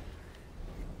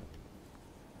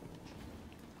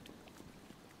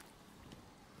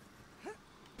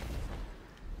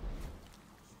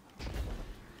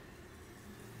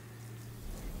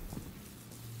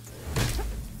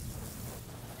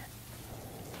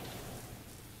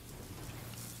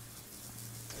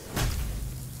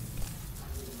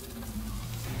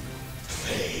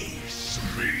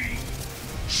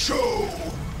 Show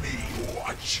me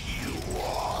what you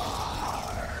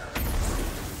are.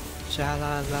 Sha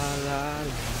la la la la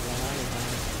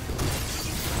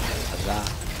la la.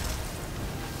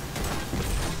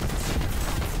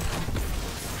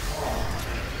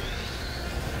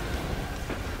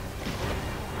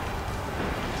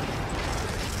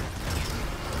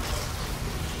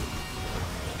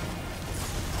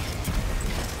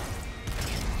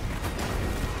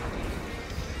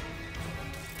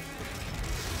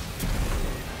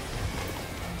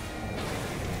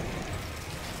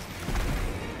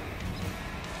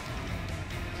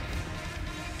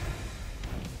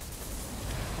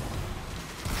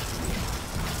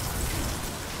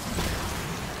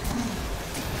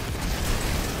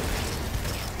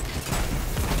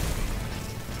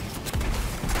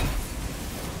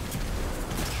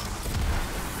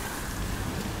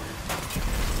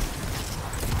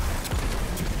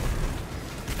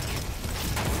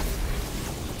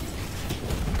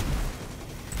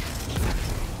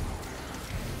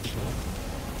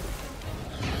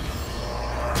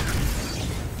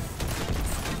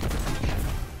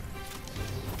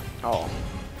 Oh.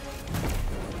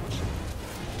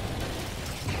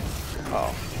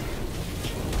 Oh.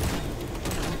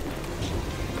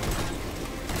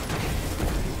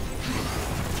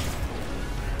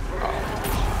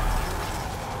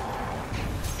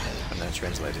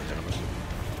 strange, ladies and gentlemen.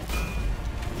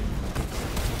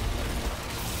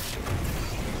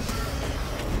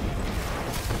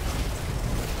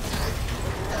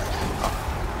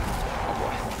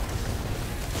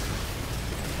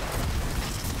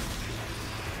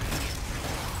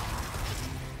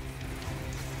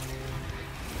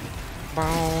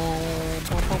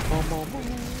 Oh boy.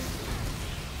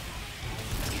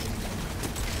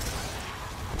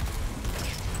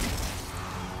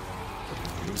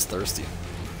 Who's thirsty?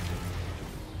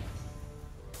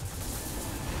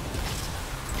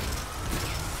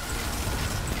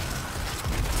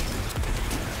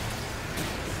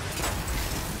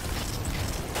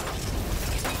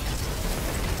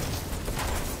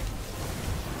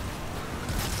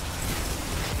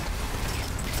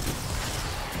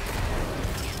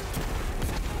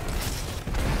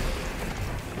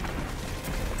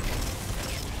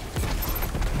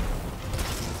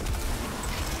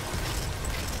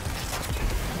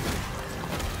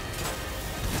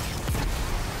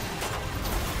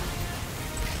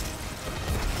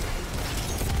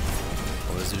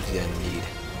 What was Uzi I need?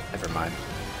 Never mind.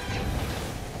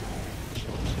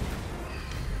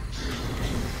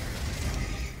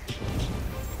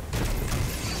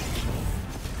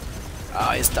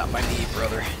 Ah, you stopped my knee,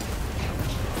 brother.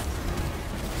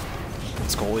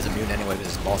 Skull is immune anyway,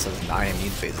 because his boss has 9 immune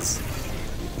phases.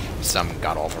 For some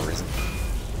god-awful reason.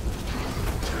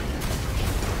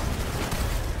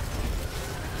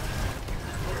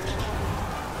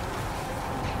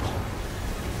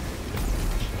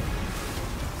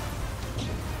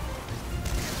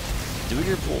 Do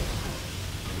your pull.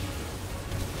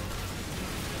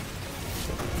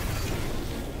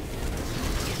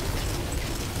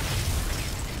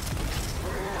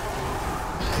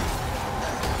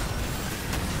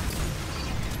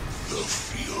 The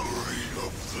fury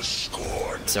of the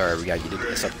scorn. Sorry, we got you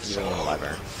to stop using the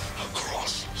library.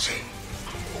 Across St.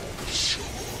 shore.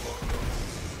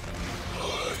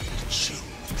 My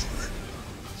children,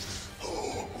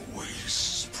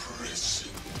 always present.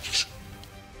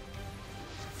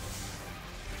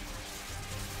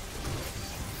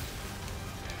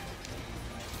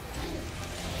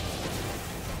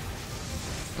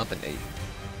 Up an 8.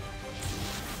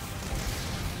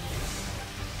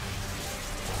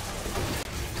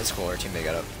 That's cool, our teammate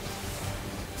got up.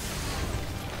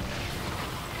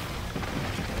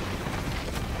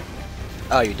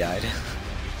 Oh, you died.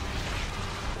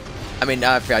 I mean,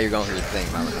 I forgot you're going for your thing,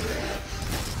 I remember.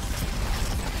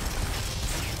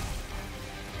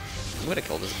 I'm gonna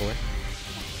kill this boy.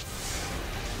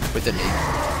 With an 8.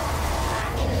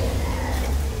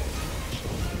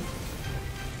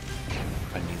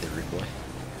 I need the root boy.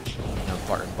 No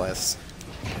fart and blast.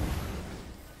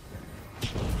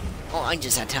 Oh, I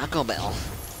just had Taco Bell.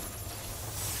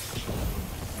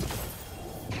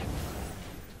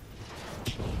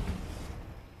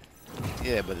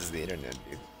 Yeah, but it's the internet,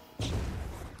 dude.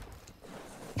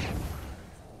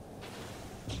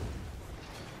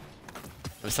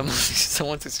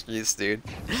 Someone's excuse, dude.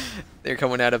 They're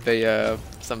coming out of a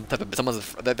some type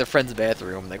of their friend's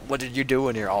bathroom. Like, what did you do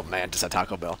in here? Oh man, just a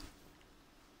Taco Bell.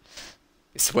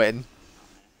 You're sweating.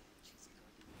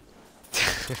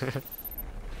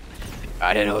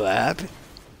 I didn't know that happened.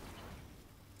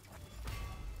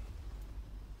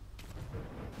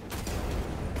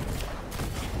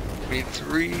 We need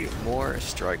 3 more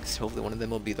strikes. Hopefully one of them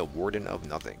will be the Warden of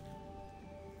Nothing.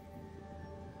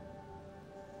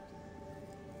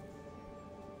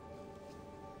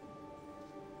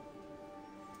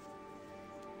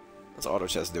 What's auto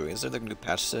chest doing? Is there like a new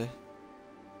patch today?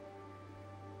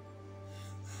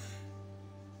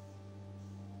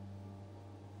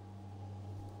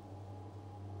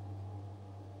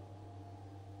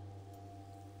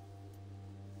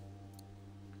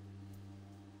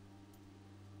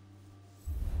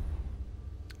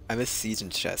 I miss Siege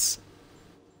and chess.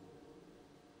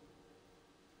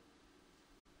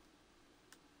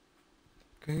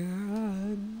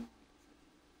 God.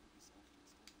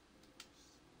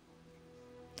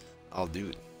 I'll do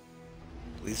it.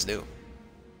 Please do.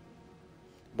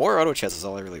 More auto chess is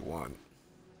all I really want.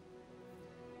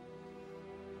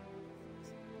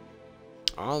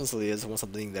 Honestly, I just want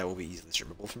something that will be easily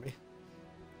streamable for me.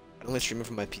 I only stream it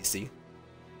from my PC,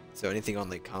 so anything on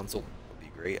the console would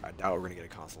be great. I doubt we're gonna get a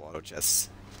console auto chess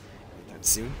anytime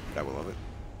soon, but I will love it.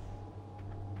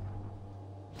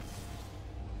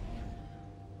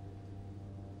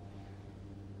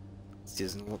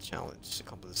 Seasonal challenge.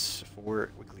 Accomplish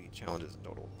 4 weekly challenges in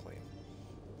total. Claim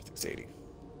 680.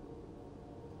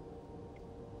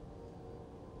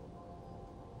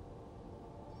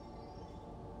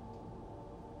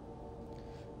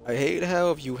 I hate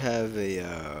how if you have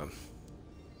a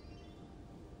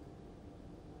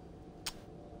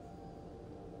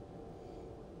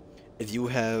if you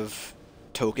have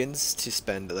tokens to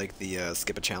spend like the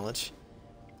skip a challenge,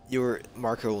 your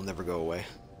marker will never go away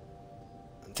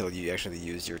until you actually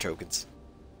use your tokens.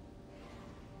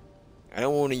 I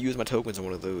don't want to use my tokens on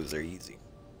one of those, they're easy.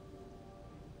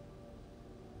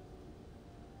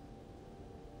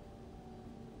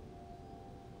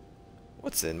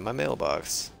 What's in my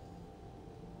mailbox?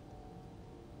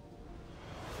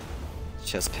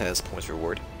 Chest pass points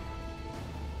reward.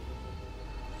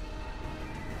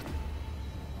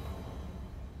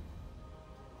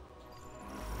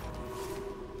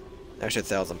 Extra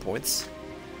 1,000 points.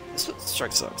 This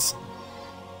strike sucks.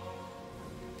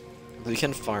 But you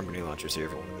can farm grenade launchers here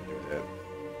if you wanted to do that,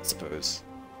 I suppose.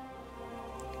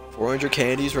 400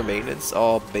 candies for maintenance?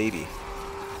 Oh, baby.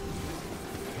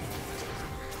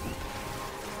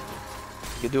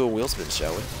 We could do a wheel spin,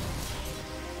 shall we?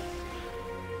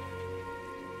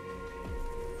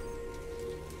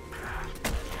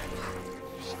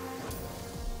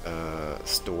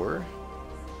 Store.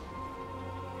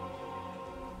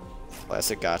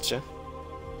 Classic gotcha.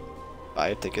 Buy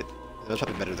a ticket. It was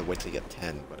probably better to wait till you get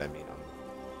 10, but I mean,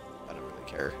 I don't really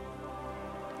care.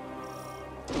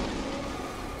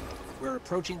 We're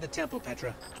approaching the temple,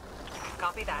 Petra.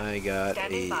 Copy that. I got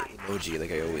Standing a by. emoji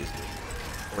like I always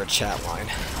do. Or a chat line.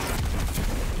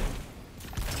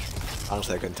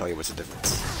 Honestly, I couldn't tell you what's the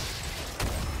difference.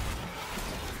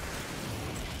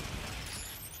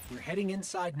 We're heading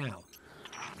inside now.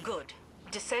 Good.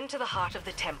 Descend to the heart of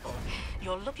the temple.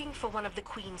 You're looking for one of the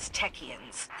Queen's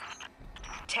Techians.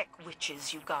 Tech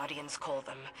witches, you Guardians call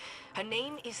them. Her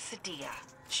name is Sadia.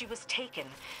 She was taken,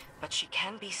 but she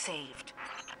can be saved.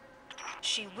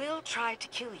 She will try to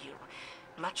kill you.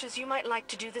 Much as you might like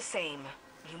to do the same,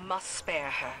 you must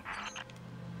spare her.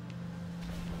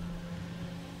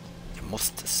 You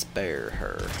must spare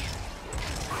her.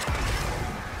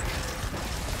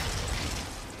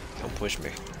 Don't push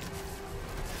me.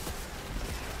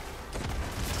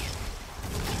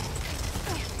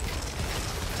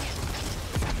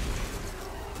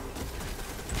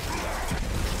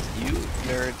 You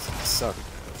nerds suck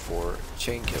for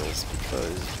chain kills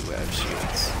because you have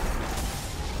shields.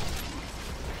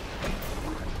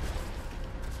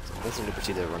 So let's need to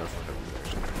proceed to run in front of you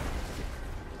actually.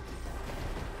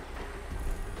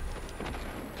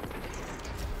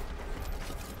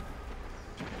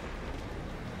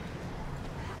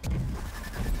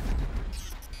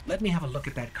 Let me have a look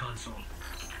at that console.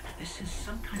 This is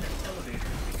some kind of elevator.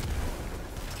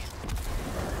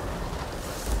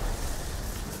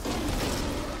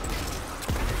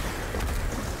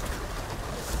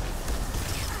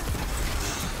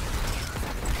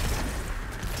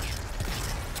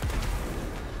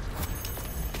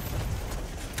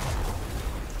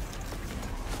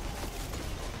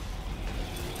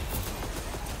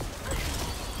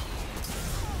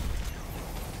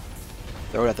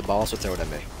 Throw it at the boss or throw it at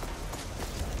me.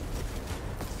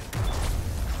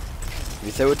 If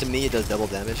you throw it to me, it does double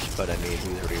damage, but I mean, he's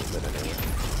already lit anyway.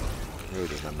 It really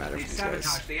does not matter for these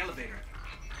guys. The elevator.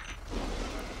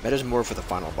 Matters more for the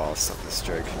final boss of this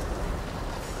strike.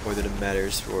 More than it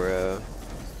matters for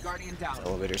Guardian down. the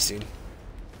elevator scene.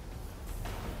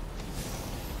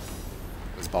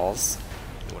 Those balls.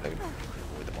 You want to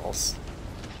avoid the balls.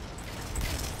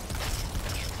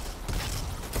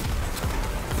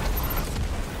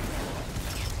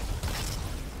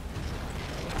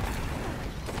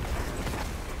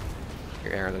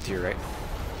 Your Aaron, look to your right.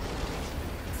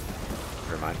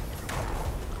 Never mind.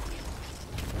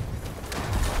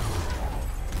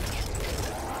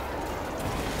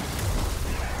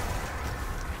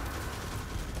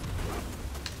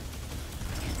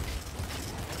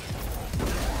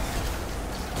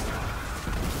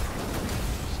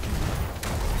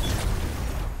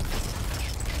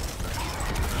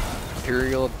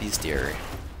 Imperial Bestiary.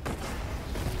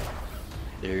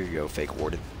 There you go, fake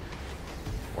warden.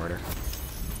 Warner.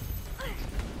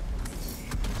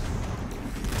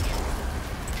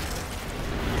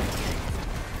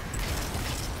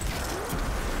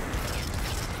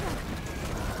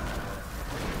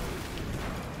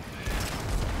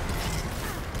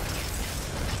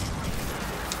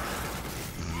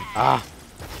 Ah!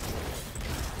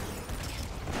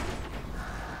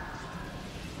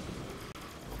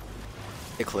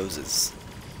 It closes.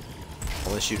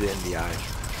 I'll shoot it in the eye.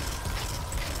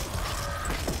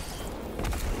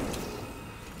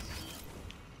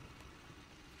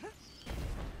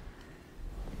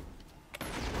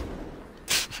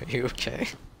 Are you okay?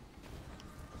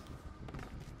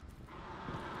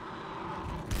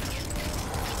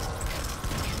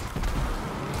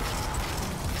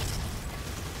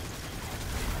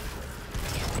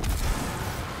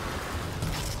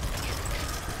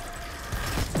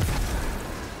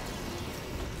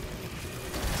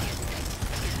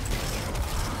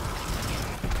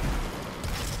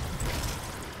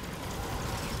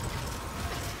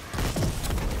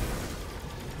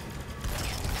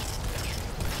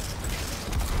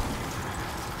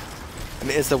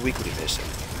 mean, it's the weekly mission.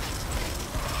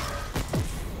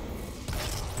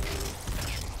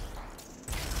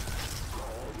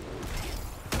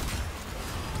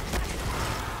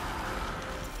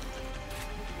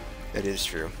 That is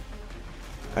true.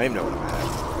 I don't even know what I'm at.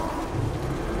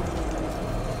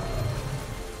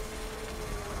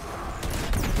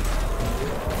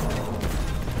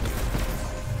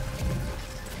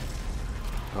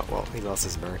 Oh, well, he lost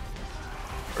his burn.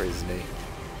 Or his knee.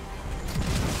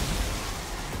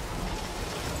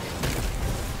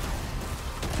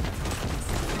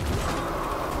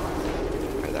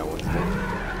 Alright, that one's dead.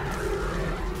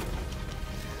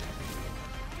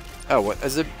 Oh, what?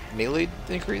 Is it melee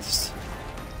increased?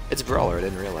 It's Brawler, I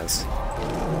didn't realize.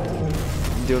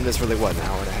 I'm doing this for like, what, an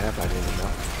hour and a half? I didn't even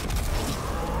know.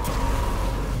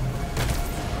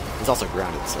 It's also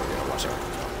grounded, so we gotta watch out.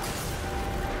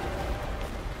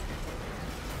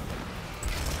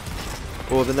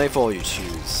 Well, the Nightfall you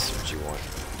choose what you want.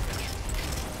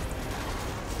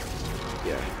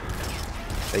 Yeah.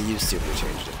 They used to, but they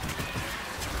changed it.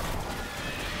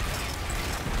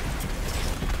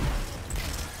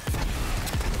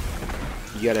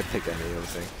 You gotta pick any other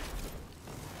thing.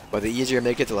 But the easier you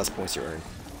make it, the less points you earn.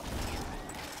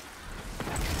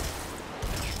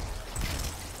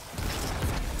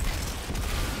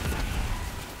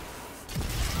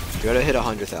 You gotta hit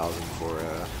 100,000 before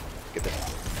get the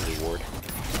reward.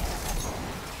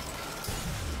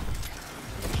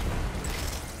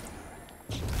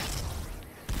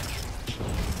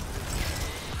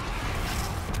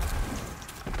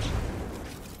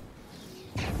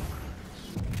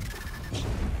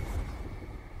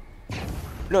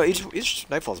 No, each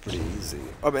Nightfall is pretty easy.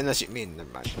 Oh, unless you mean, never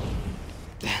mind.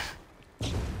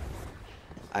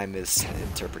 I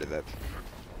misinterpreted that.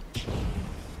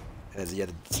 As you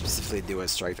have to specifically do a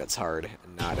strike that's hard,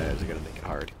 and not as you're gonna make it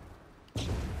hard.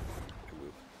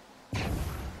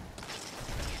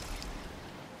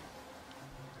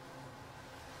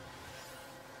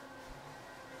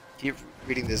 Keep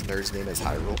reading this nerd's name as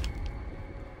Hyrule.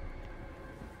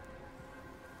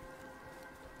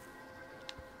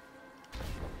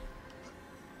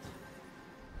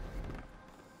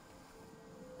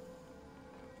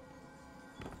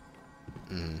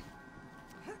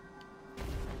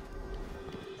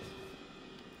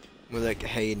 We're like,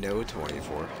 hey, no,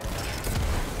 24.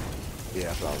 Yeah,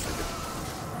 that's what I was thinking.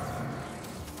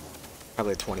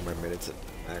 Probably 20 more minutes at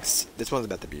max. This one's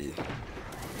about to be...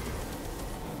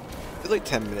 It's like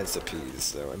 10 minutes apiece,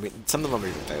 so I mean, some of them are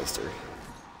even faster.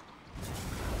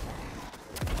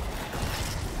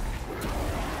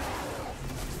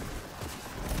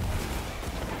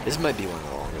 This might be one of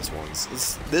the longest ones.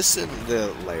 This and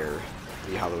the lair,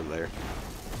 the Hollow Lair.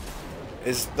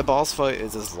 The boss fight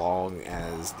is as long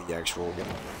as the actual...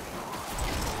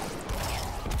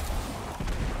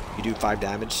 You do 5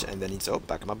 damage, and then he's... Oh,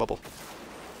 back in my bubble.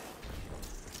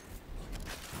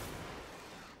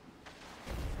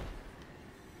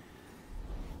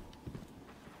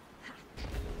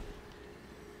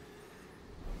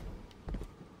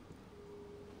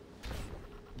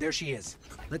 There she is.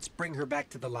 Let's bring her back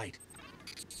to the light.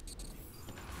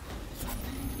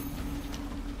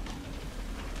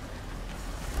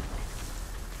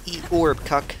 Eat orb,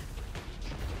 cuck.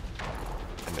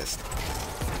 I missed.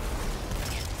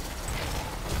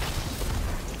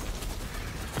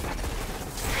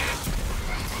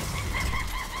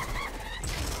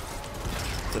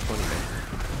 It's a funny man.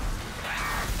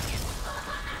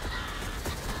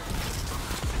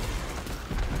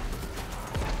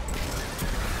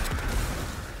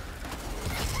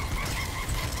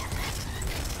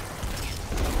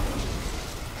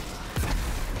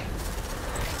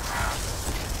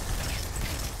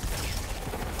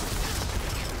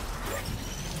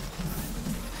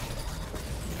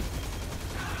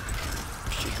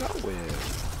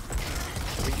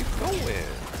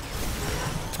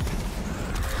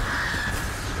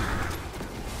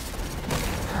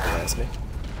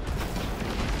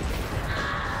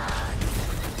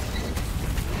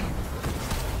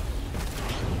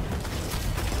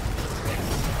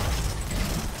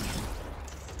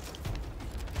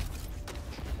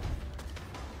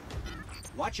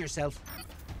 Watch yourself.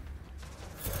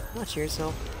 Watch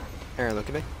yourself. Aaron, look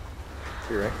at me.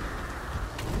 You're right.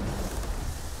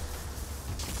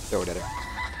 Throw it at her.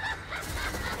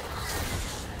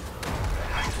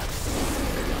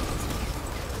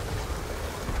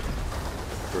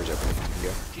 Door's open. You can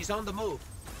go. She's on the move.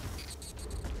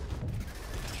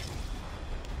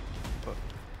 Oh.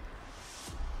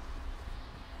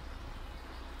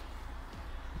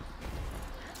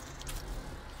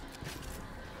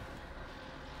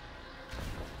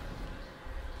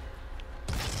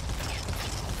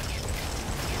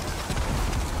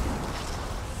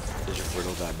 Just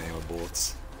riddle that man with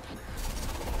bullets.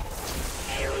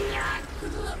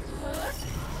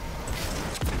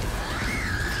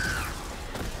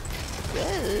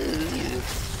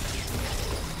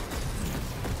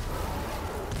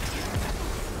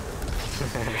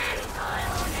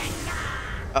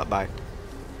 Oh, bye.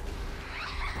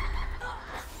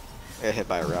 I got hit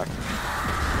by a rock.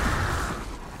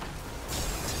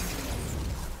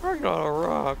 I got a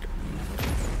rock.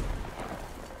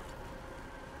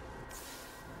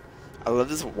 I love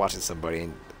just watching somebody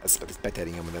and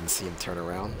spectating him and then see him turn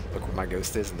around, look where my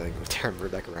ghost is, and then go turn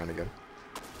right back around again.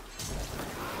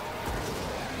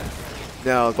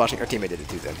 No, I was watching, our teammate did it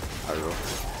too then. I will.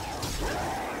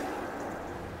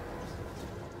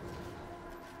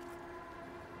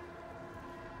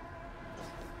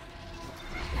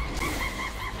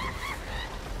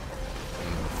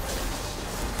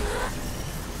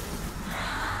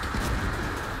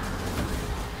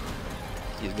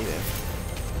 Excuse me then.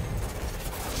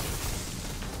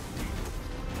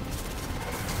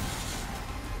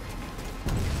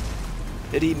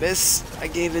 Did he miss? I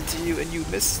gave it to you and you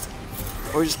missed.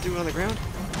 Or just threw it on the ground?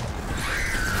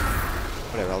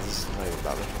 Whatever, I'll just not even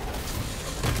bother.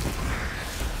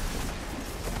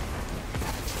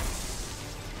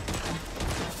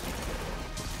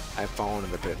 I've fallen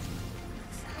in the pit.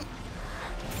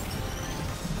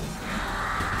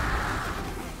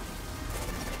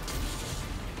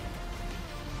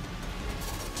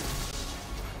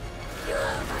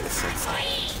 This sucks.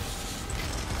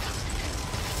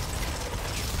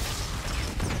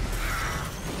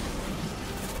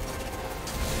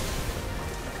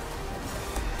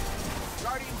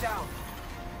 Guardian down.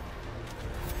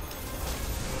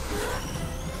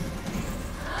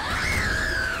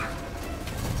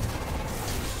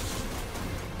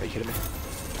 Are you kidding me?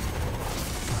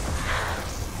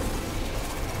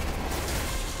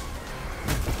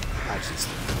 I just...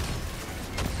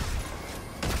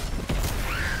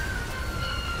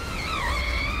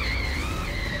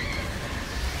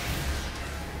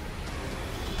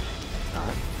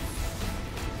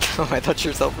 Oh, I thought you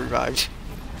yourself revived.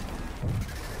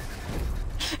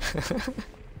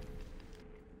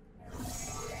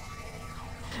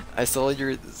 I saw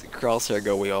your crosshair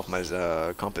go way off my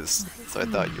compass, so I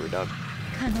thought you were done.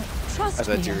 Cannot trust I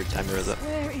thought me your like timer was this. up.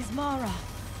 Where is Mara?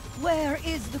 Where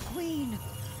is the Queen?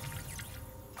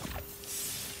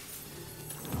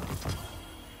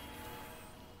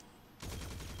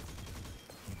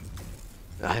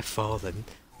 I've fallen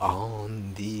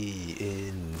on the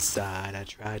inside. I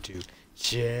tried to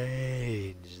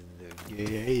change the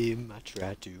game. I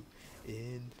tried to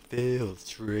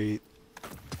infiltrate.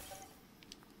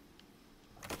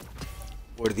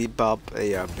 Or did he pop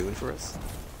a boon for us?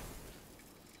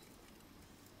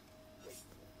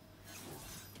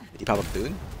 Did he pop a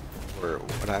boon? Or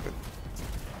what happened?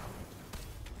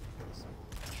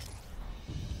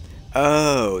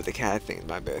 Oh, the cat thing,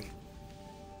 my bad.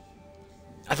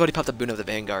 I thought he popped the boon of the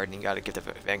Vanguard and he got a gift of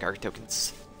Vanguard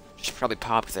tokens. Should probably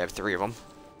pop because I have 3 of them.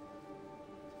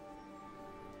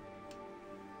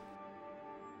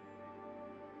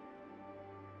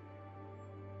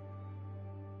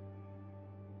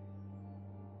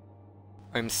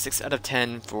 I'm 6 out of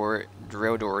 10 for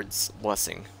Drodord's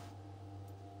Blessing.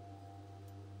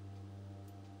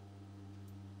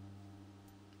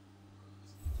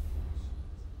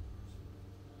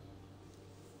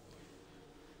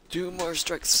 Two more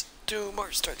strikes. 2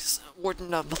 more strikes.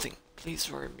 Warden of nothing. Please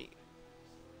for me.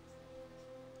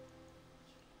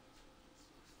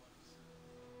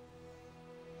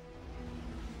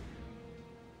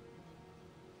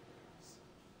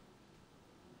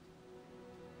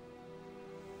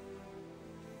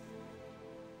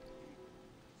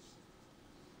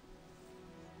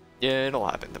 Yeah, it'll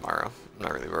happen tomorrow. I'm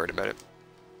not really worried about it.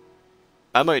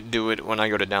 I might do it when I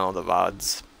go to download the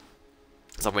VODs.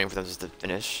 Because I'm waiting for them just to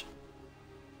finish.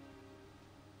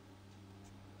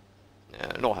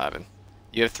 Yeah, it'll happen.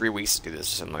 You have 3 weeks to do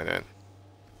this or something like that.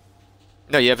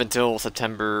 No, you have until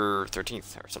September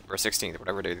 13th or 16th,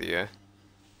 whatever day the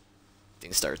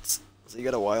thing starts. So you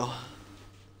got a while.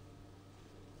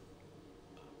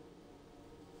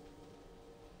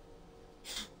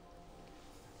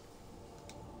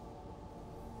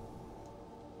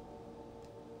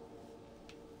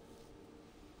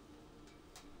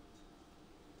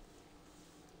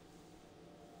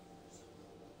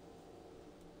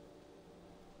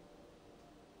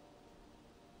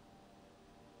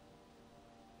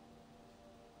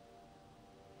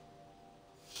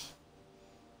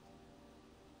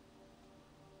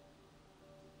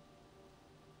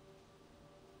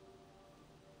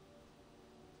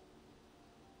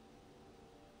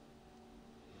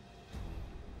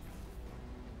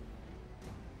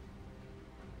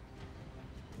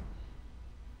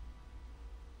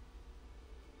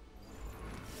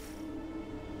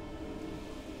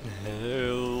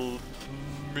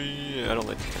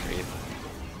 Great.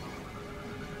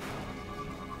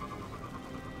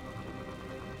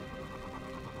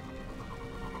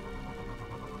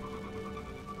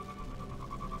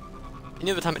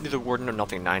 Any other time I do the Warden or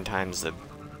nothing 9 times a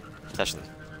session.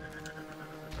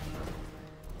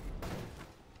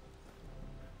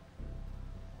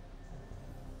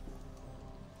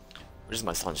 Where's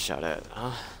my sunshot at,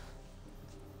 huh?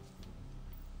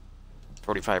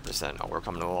 45%. Oh, we're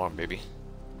coming along, baby.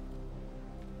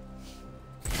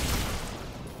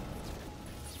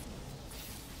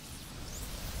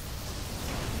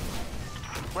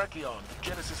 Brachion, the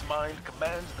Genesis mind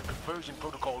commands the conversion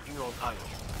protocol here on Io.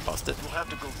 Busted. You'll have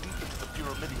to go deep into the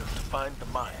Pyramidion to find the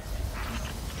mind.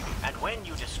 And when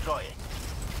you destroy it,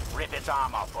 rip its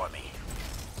arm off for me.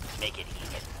 Make it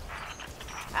even.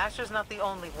 Asher's not the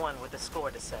only one with a score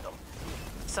to settle.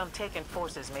 Some Taken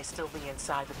forces may still be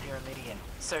inside the Pyramidion,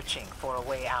 searching for a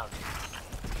way out.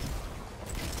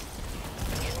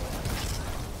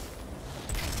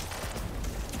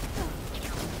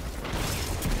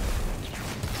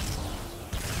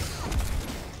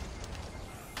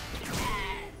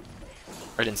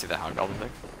 I didn't see the Hog Goblin thing.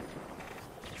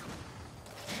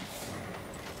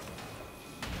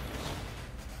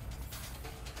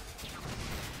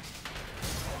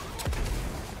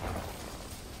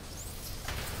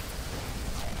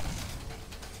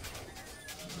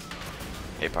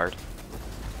 Hey, Bard.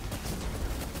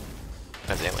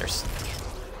 That's antlers.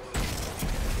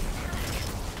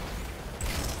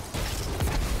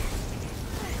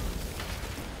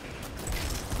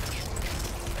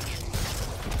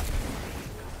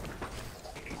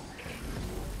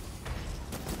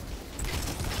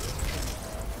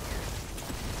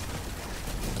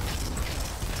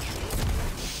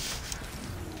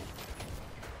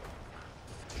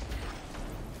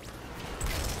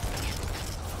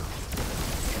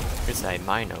 Here's a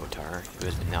Minotaur who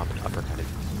has now been uppercutted.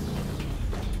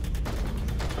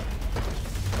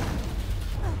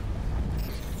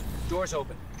 Doors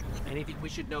open. Anything we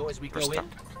should know as we go in?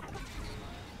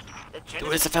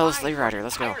 Dude, it's a fellow slave rider.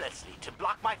 Let's go. To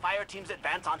block my fire team's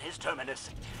advance on his terminus,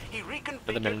 he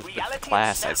reconfigured reality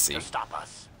class, I itself see. to stop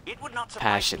us. It would not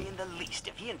surprise Passion. me in the least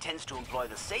if he intends to employ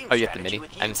the same Oh, you have the strategy mini?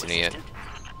 with I haven't you, seen it yet. Assistant.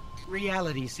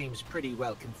 Reality seems pretty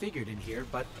well configured in here,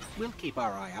 but we'll keep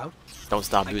our eye out. Don't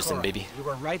stop boosting, Ikora, baby. You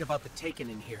were right about the Taken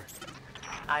in here.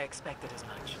 I expected as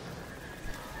much.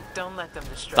 Don't let them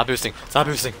distract. Stop boosting. you. Stop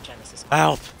boosting. Genesis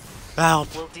Help!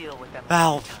 Help! We'll deal with them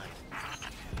Help! another time.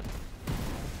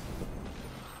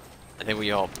 I think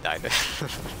we all died.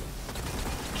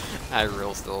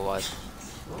 Irel's still alive.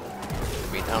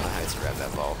 I mean, I don't know how to grab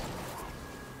that ball.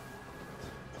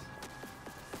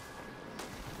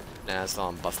 Nah, it's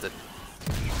not busted.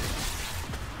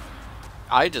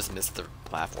 I just missed the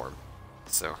platform,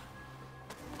 so.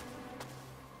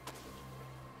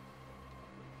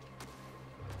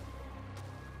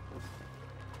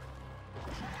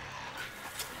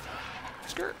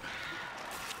 Skirt.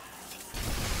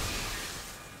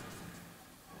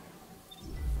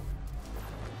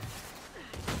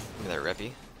 Give me that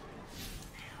reppy.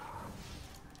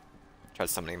 Try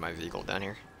summoning my vehicle down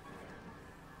here.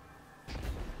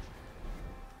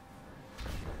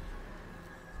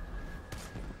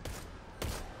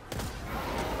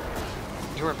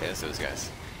 You weren't past those guys.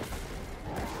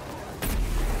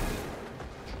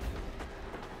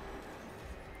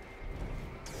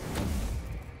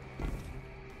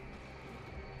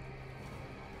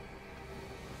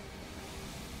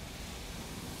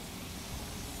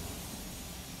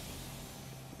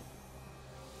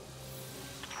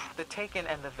 The Taken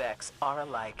and the Vex are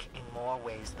alike in more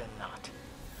ways than not.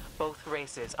 Both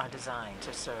races are designed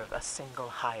to serve a single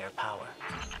higher power.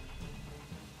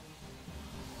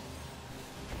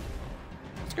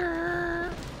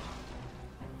 Skrrr.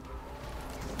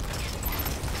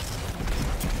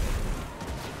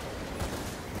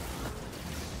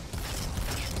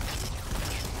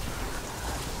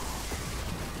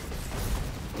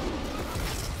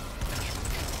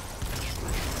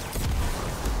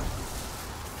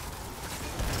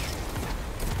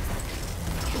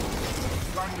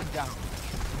 Gun them down.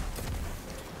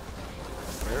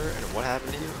 Where and what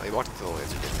happened to you? Oh, you walked into the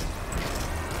laser, didn't you?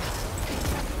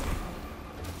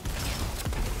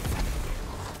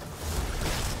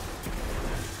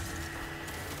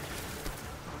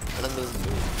 None of those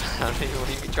move. How do you, what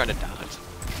are you trying to dodge?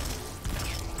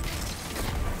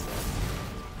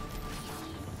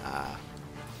 Ah.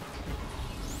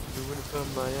 You went from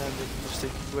Miami,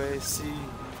 mistaken way, see.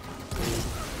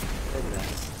 And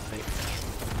last night.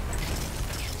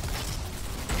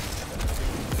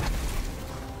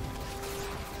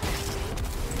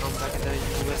 I'm back in the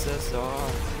USSR.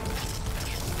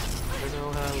 never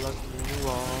know how lucky you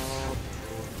are.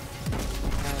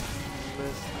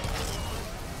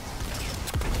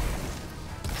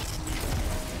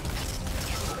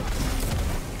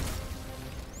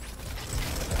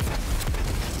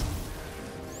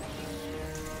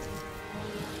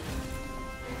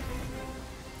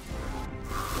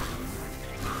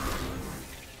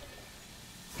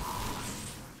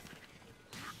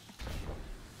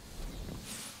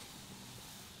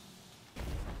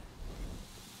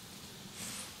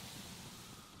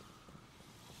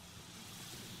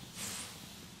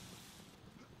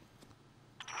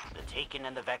 The Taken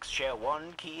and the Vex share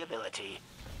one key ability.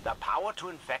 The power to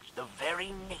infect the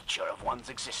very nature of one's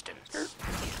existence.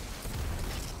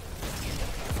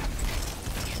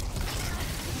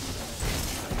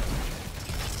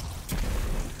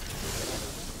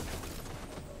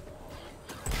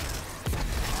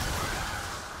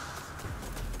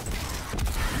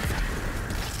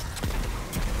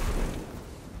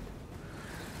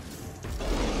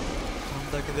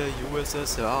 I'm like the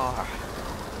USSR.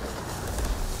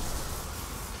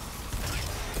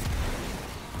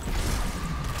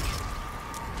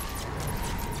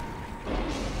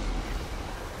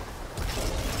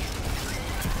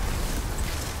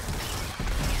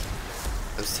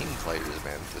 Those team players,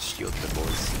 man, just shield the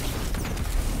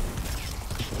boys.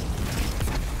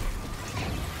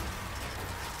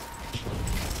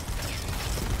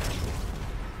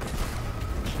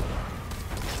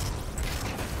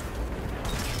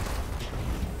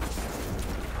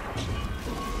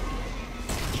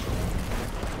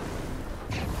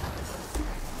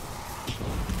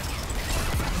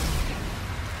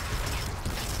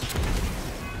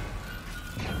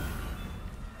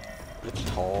 It's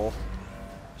tall.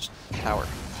 Tower.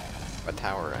 A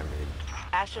tower, I mean.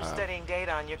 Asher's studying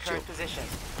data on your current position.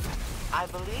 I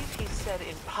believe he said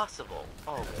impossible.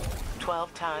 Oh,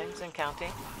 12 times and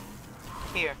counting.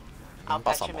 Here, I'll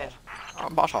patch him in.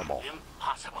 Impossible.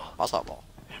 Impossible. Impossible.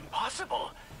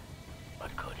 Impossible?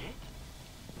 But could it?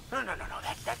 No,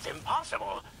 that's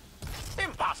impossible.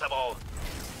 Impossible!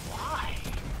 Why?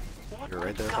 What You're right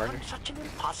would there, govern partner. such an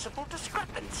impossible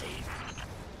discrepancy?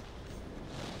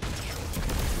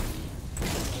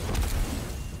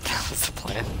 That was the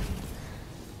plan.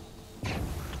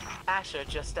 Asher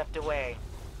just stepped away.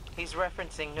 He's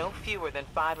referencing no fewer than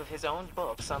 5 of his own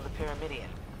books on the Pyramidion.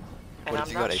 And What if I'm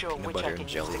you not got a sure peanut which butter I and can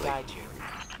use jelly, to like- guide you.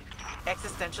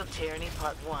 Existential Tyranny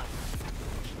Part 1.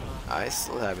 I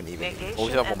still haven't even. Negation We'll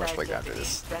have one and more strike after identity, this.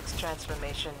 Sex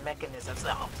transformation mechanisms.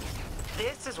 Oh,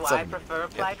 this is why I Seven, prefer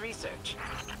applied research.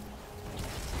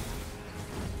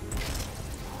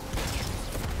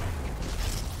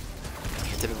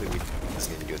 Typically, we just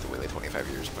need to do it the way like 25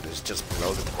 years, but it's just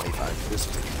below the 25 years.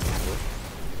 So I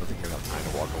don't think you have enough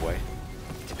time to walk away.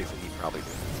 Typically, you probably do.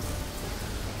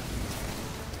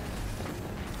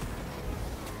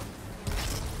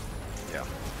 Yeah.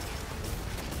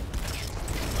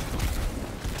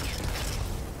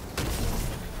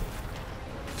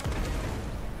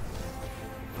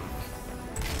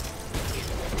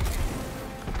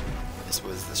 This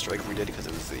was the strike we did because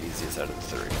it was the easiest out of the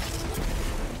 3.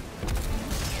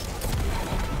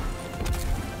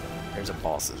 There's a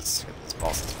bosses. This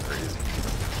boss is crazy.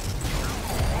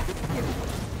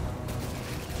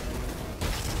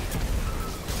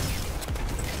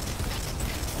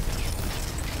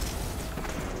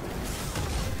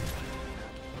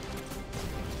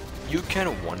 You can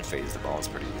one-phase the boss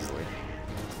pretty easily.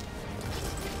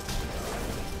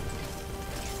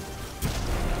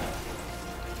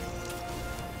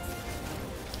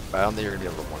 But I don't think you're gonna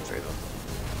be able to one-phase them.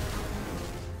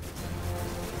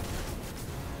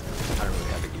 I don't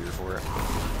really have a gear for it.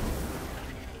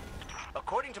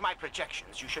 According to my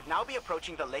projections, you should now be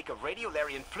approaching the lake of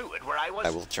radiolarian fluid where I was... I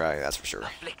will try, that's for sure.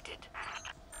 afflicted.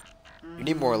 You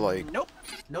need more like Nope,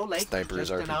 no lake. snipers,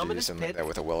 just an RPGs, ominous and like pit. that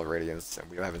with a well radiance, and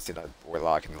we haven't seen a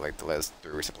warlock in like the last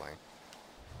 3 weeks of playing.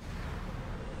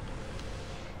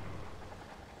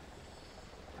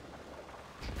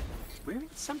 We're in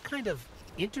some kind of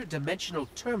interdimensional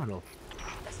terminal.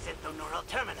 The synthoneural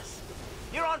terminus.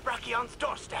 You're on Brachion's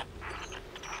doorstep.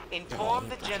 Inform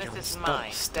the Genesis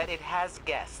mind that it has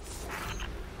guests.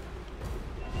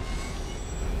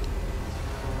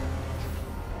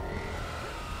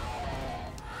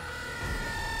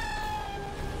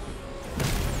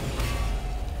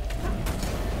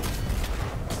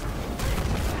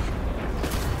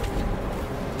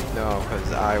 No,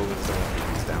 because I was the one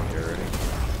who was down here already.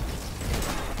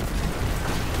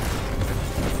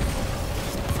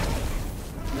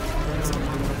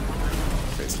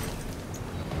 Face.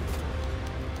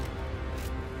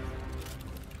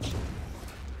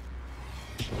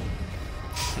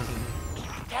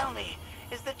 Tell me,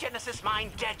 Is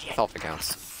mine dead yet? Health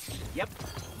counts. Yep.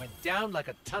 Went down like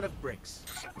a ton of bricks.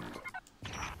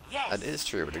 Yes. That is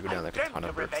true, but to go down like a ton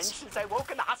of revenge bricks. since I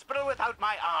woke in the hospital without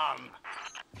my arm.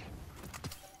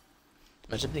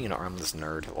 Imagine being an armless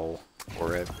nerd. Lol.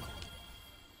 Or a...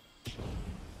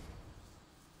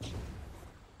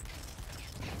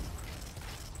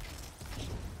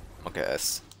 Okay,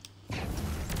 S.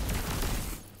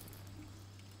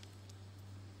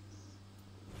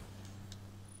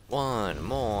 One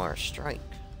more strike.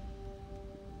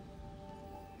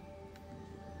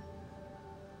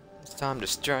 It's time to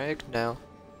strike now.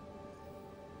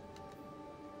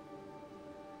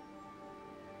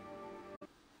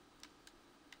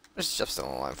 What's Jeff still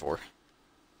online for?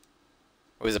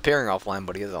 Well, he's appearing offline,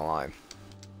 but he is online.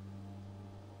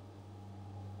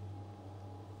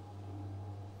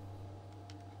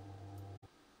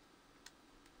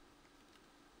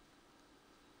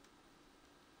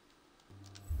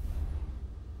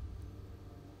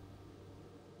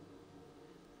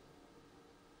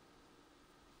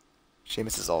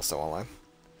 Seamus is also online,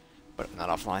 but not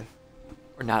offline.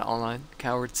 Or not online,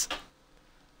 cowards.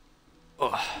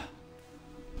 Ugh.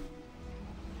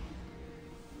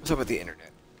 What's up with the internet?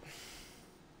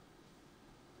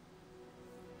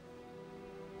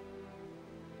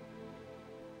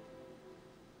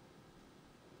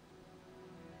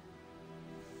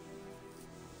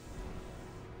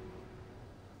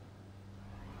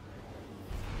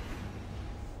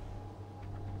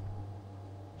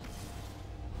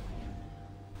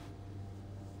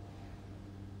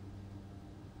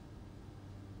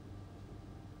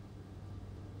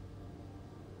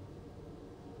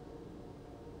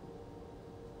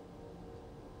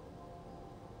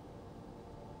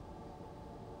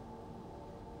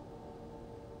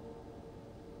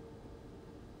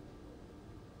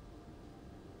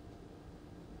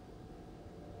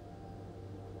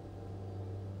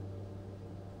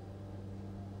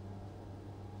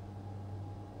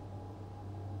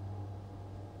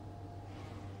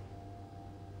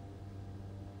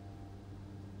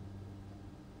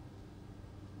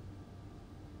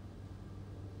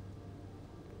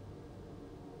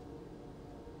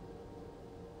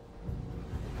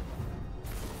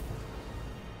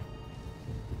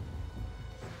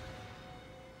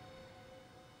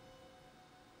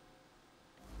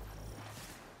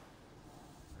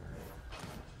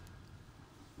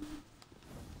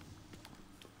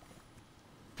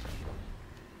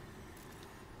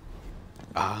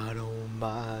 I don't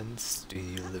mind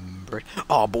stealing bread.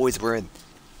 Oh, boys, we're in.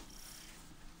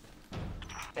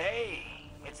 Hey,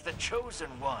 it's the Chosen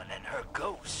One and her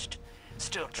ghost.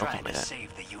 Still trying to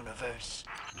save the universe.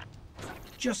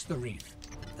 Just the reef.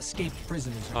 Escaped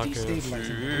prisoners are I can destabilizing the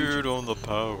see region. it on the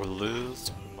power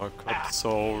list. My cup's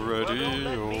already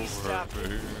over.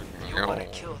 You want to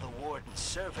kill the Warden's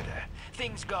servitor.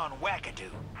 Things gone wackadoo.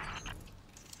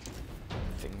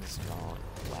 Things gone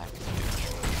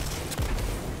wackadoo.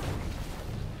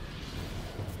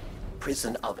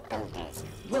 Prison of Elders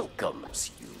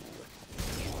welcomes you.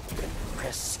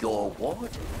 Impress your warden.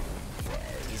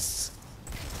 Yes.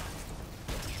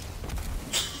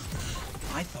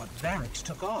 I thought Varix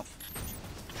took off.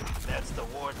 That's the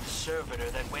Warden's servitor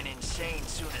that went insane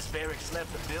soon as Barracks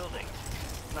left the building.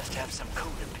 Must have some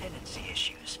codependency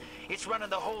issues. It's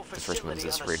running the whole facility on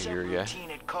a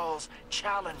subroutine it calls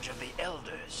Challenge of the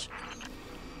Elders.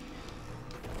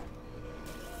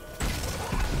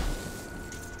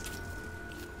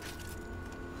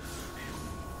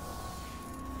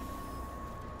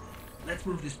 Let's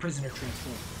move this prisoner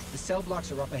transport. The cell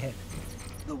blocks are up ahead.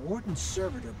 The Warden's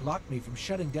servitor blocked me from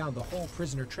shutting down the whole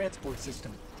prisoner transport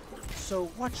system. So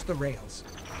watch the rails.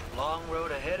 Long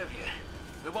road ahead of you.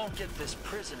 We won't get this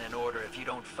prison in order if you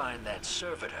don't find that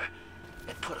servitor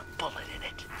and put a bullet in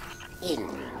it.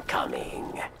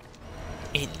 Incoming.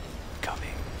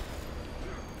 Incoming.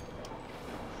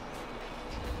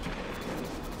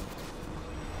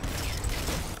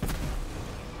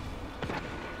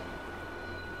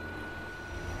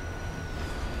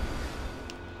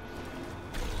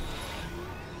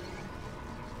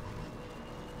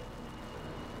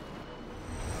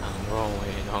 I'm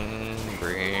growing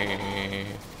hungry.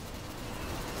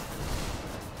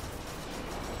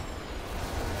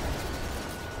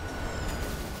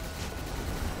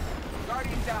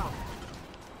 Guardian down.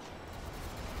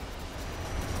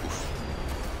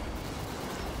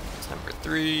 It's number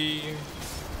 3.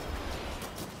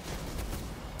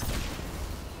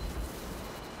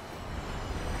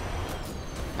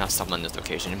 Now someone in this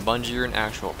location. Bungie, you're an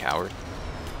actual coward.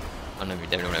 I don't know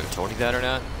if anyone ever told you that or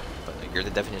not, but like, you're the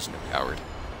definition of coward.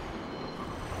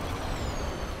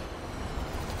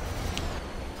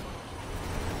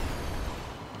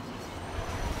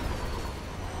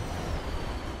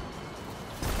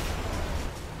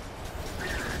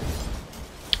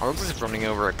 I was running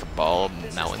over a Cabal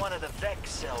This mountain. is one of the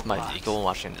Vex cell My blocks. vehicle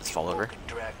watching this fall over.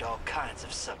 Dragged all kinds of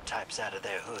subtypes out of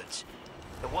their hoods.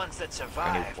 The ones that I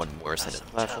survived. need one more set of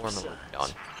platform and we're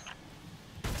done.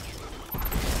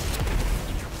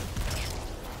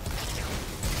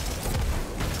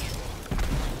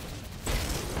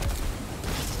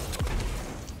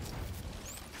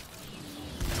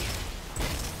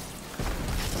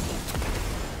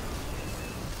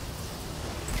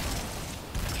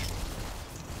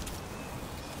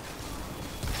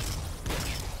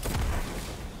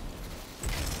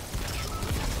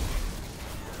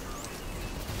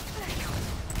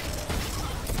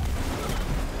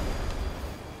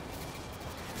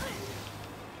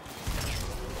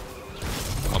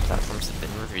 All platforms have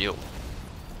been revealed.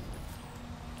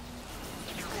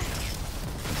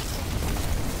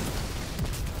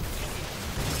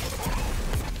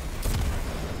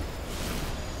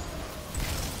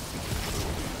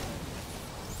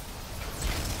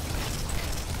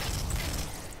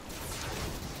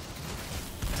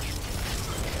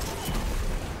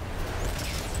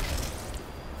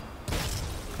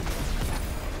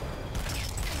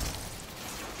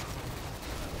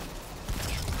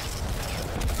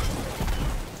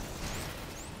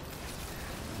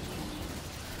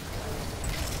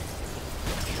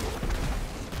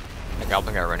 The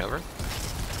goblin got run over.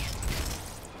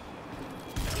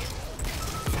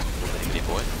 Little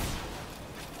boy.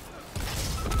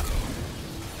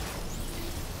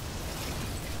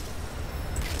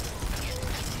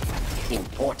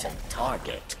 Important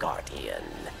target, Guardian.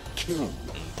 Kill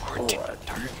Important or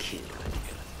target. kill.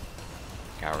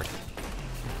 Coward.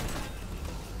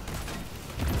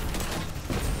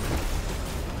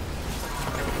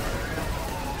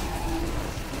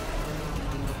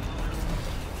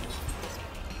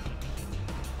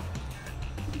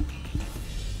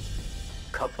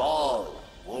 Cabal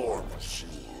war machine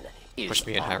is Push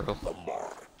me in, on Hyrule. the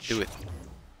march. Do it.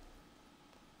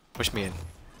 Push me in.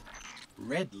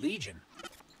 Red Legion?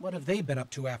 What have they been up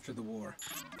to after the war?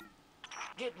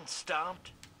 Getting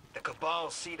stomped. The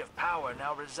Cabal's seat of power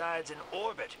now resides in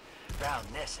orbit around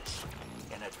Nessus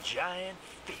in a giant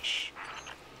fish.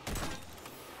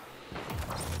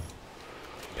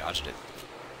 Dodged it.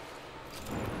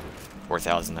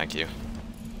 4,000 IQ.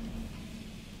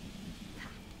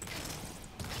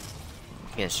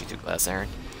 Can't shoot through glass, Aaron.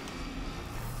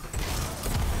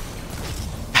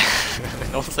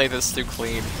 Don't say this is too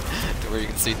clean to where you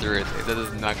can see through it. That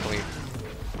is not clean.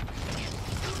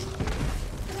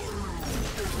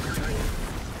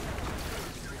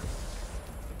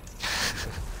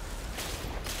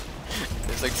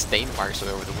 There's like stain marks all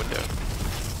over the window.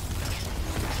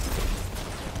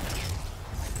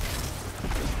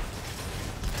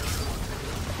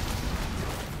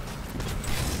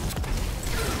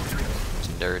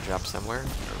 Legendary drop somewhere.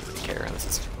 I don't really care unless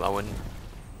it's glowing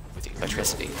with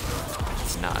electricity.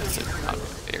 It's not, it's an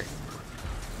operator.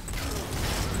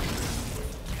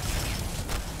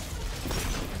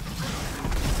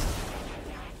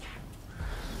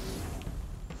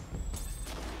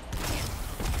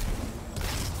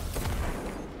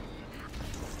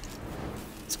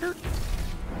 Skirt. Who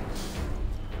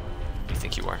do you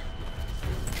think you are?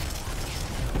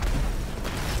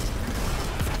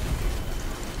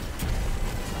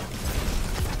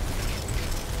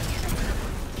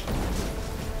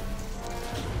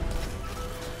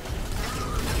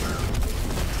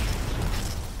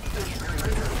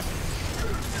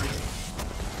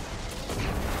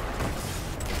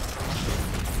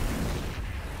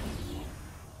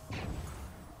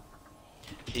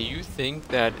 Do you think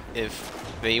that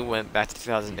if they went back to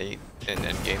 2008 in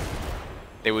Endgame,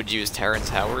 they would use Terrence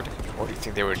Howard, or do you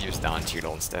think they would use Don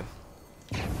Cheadle instead?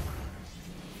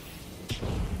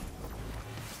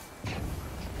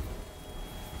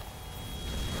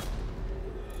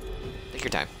 Take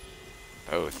your time.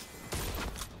 Both.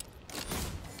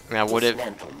 Now, what if,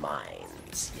 Dismantle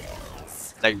mines,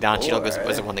 yes. like, Don Cheadle was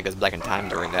Or- the one that goes back in time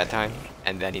during that time,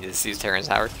 and then he just sees Terrence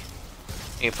Howard?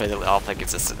 He plays it off like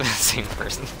it's the same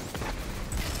person.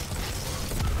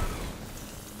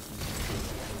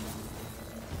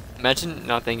 Imagine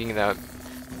not thinking that,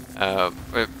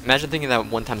 imagine thinking that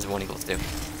 1 times 1 equals 2.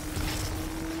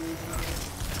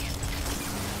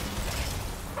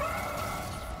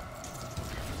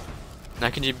 How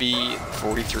can you be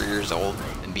 43 years old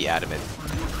and be adamant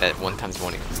that 1 times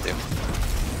 1 equals 2?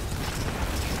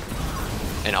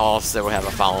 And also have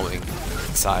a following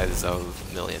size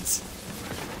of millions.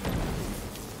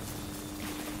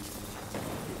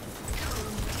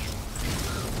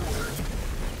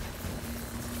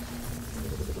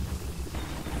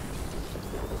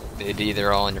 They did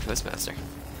either all on your Postmaster.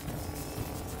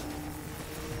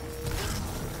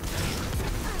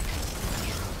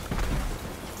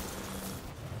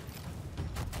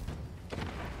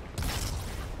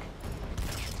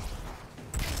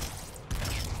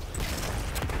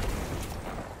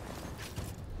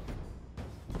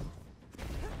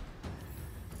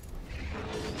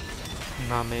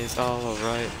 Mommy's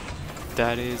alright.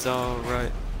 Daddy's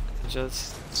alright.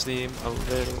 Just seem a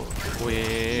little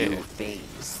weird. You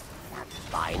face that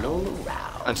final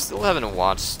round. I still haven't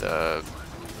watched A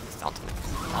still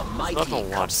mighty haven't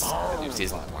watched the cabal new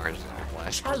season of Mars.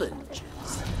 challenges.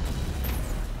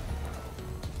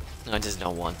 I just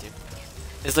don't want to.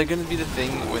 It's like gonna be the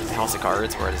thing with House of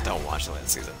Cards where I just don't watch the last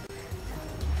season.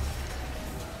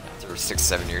 After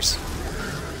 6-7 years.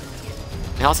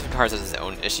 And House of Cards has its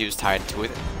own issues tied to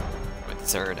it with a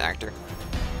certain actor.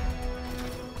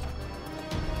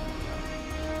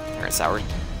 Terrence Howard.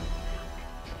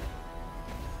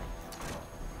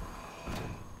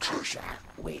 Treasure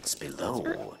waits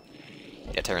below.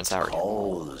 Yeah, Terrence Howard.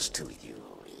 Calls to you,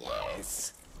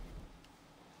 yes.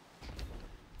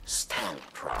 Stand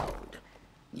proud.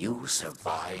 You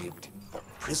survived the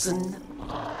prison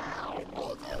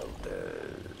of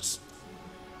elders.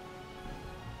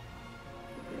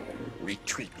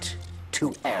 Retreat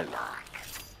to airlock.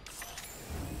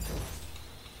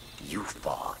 You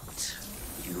fought.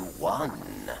 You won.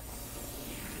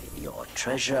 Your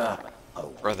treasure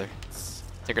awaits. Brother.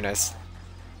 Synchronize.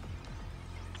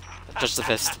 Touch the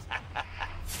fist.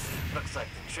 Looks like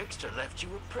the trickster left you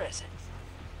a present.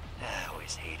 I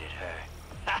always hated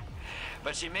her.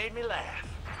 But she made me laugh.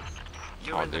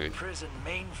 You're in the prison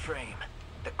mainframe.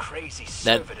 The crazy That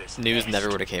servitors news nest. never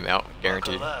would have came out,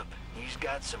 guaranteed. Buckle up. He's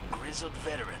got some grizzled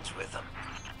veterans with him.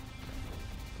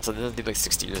 So they'll be like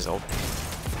 60 years old.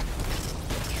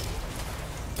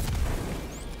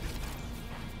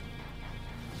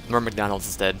 Norm McDonald's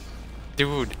is dead.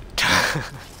 Dude.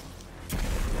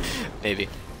 Maybe.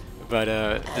 But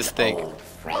just think.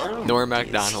 Norm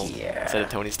McDonald instead of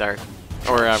Tony Stark.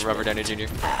 Or Robert Downey Jr.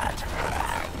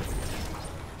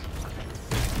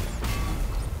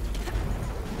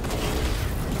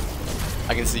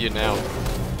 I can see you now.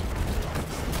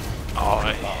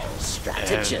 Oh,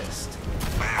 strategist.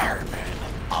 Iron Man.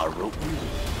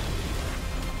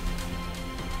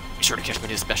 Be sure to catch my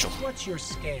new special. What's your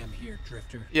scam here,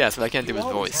 Drifter? Yes, but I can't do his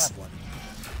You always voice. have one.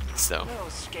 So. No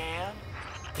scam.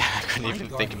 I couldn't even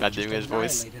think about doing his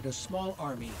voice. Annihilated a small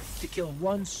army to kill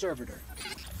one servitor.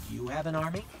 You have an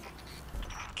army?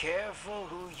 Careful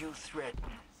who you threaten.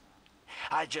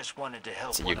 I just wanted to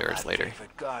help See one you of nerds my later.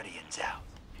 favorite guardians out.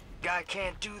 Guy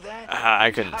can't do that?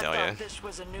 I couldn't tell thought you. this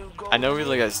was a new I know he's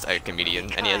golden like a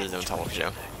comedian, and he has his own talk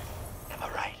show. Am I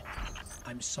right?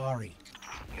 I'm sorry.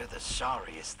 You're the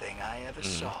sorriest thing I ever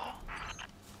saw.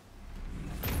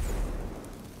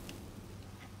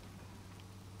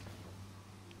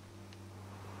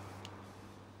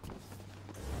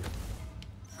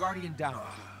 Guardian down.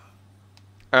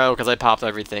 Oh, because I popped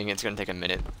everything, it's gonna take a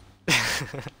minute.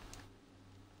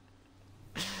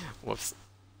 Whoops.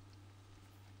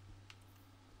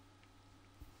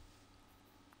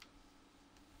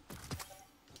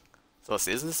 So let's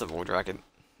see, isn't this a Void Rocket?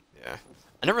 Yeah.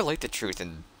 I never liked the truth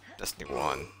in Destiny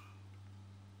 1.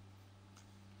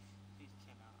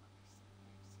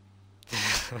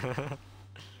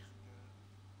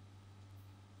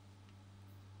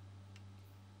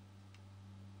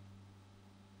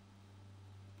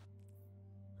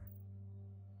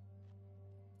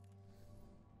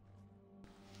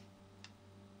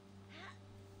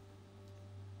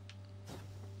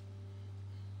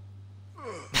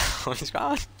 Oh, he's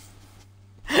gone.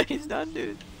 He's done,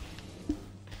 dude.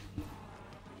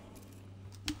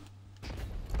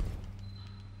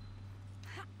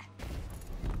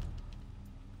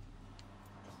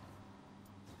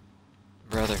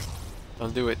 Brother,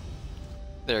 don't do it.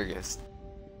 There he goes.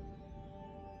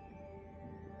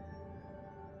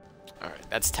 Alright,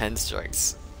 that's 10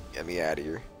 strikes. Get me out of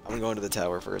here. I'm going to the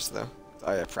tower first, though.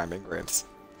 I have prime grants.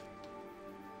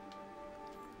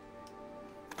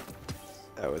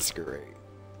 That was great.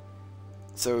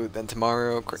 So then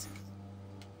tomorrow,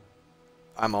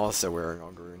 I'm also wearing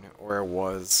Algroon, or I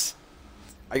was.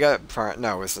 I got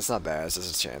no, it's not bad. It's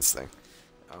just a chance thing.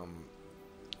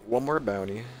 One more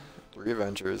bounty, 3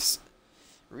 adventures.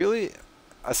 Really,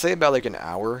 I say about like an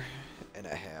hour and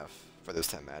a half for those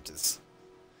 10 matches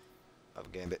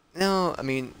of Gambit. No, I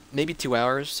mean maybe 2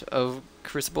 hours of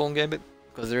Crucible and Gambit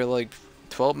because they're like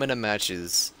 12-minute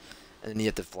matches, and then you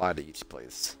have to fly to each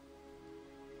place.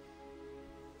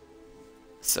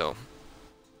 So,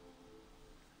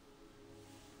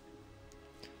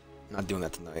 not doing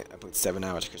that tonight. I put 7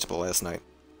 hours Crucible last night.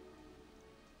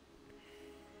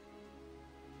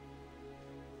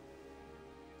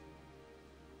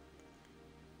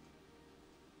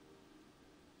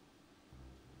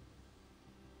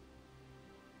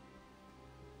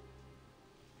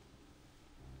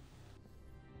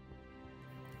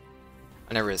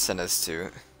 I never sent us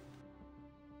to.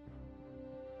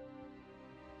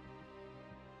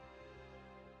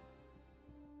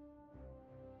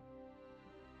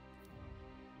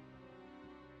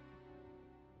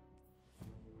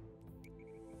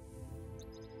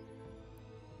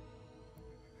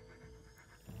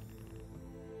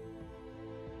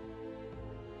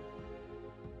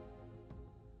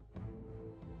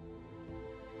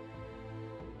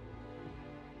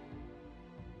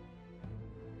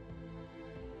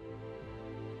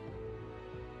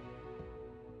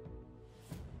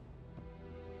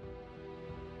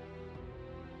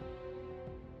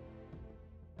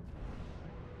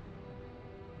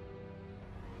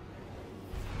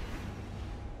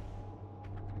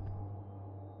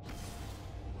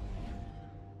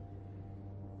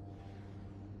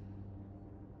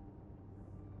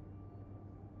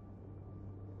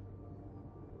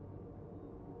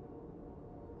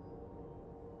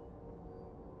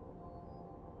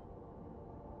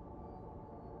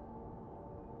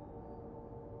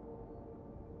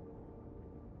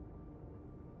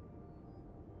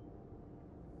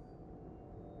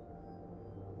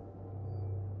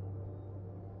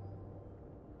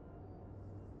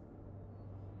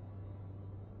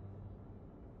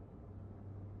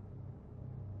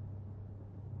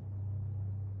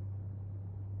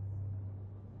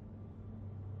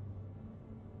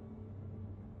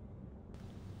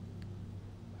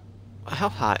 How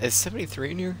hot? Is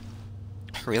 73 in here?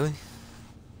 Really?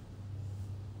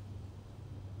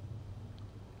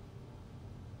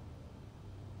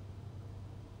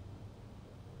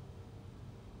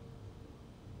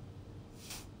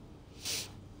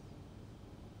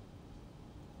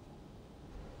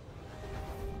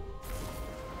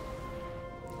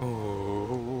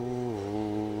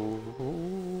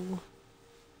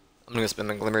 I'm gonna spend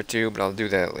my glimmer too, but I'll do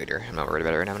that later. I'm not worried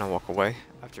about it right now. I'm gonna walk away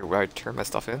after I turn my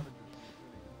stuff in.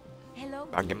 Hello.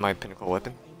 I'll get my pinnacle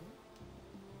weapon.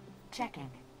 Checking.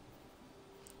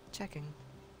 Checking.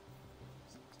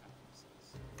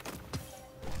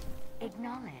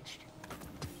 Acknowledged.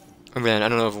 I mean, I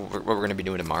don't know if what we're gonna be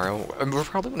doing tomorrow. I mean, we're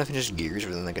probably gonna finish Gears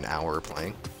within like an hour of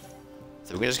playing.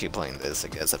 So we can just keep playing this, I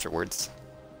guess, afterwards.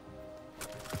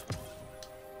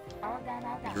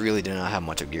 We really do not have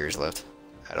much of Gears left.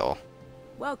 At all.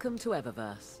 Welcome to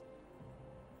Eververse.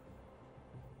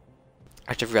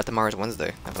 Actually, I forgot tomorrow's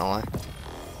Wednesday, not gonna lie. I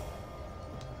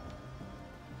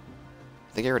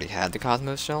think I already had the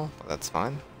Cosmos shell, but that's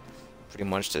fine. Pretty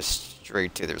much just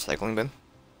straight to the recycling bin.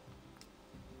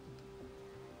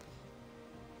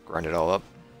 Grind it all up.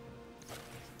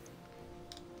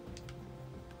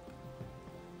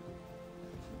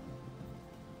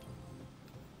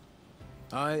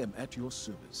 I am at your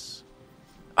service.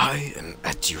 I am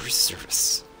at your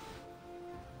service.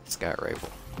 Scout Rifle,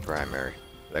 Primary,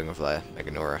 Dragonfly,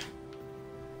 Meganora.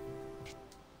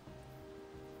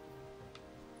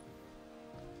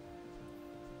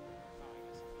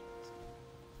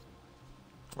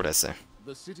 What'd I say?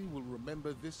 The city will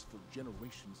remember this for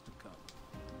generations to come.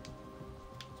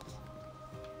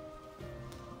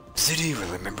 The city will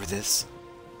remember this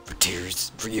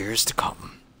for years to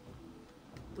come.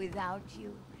 Without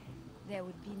you, there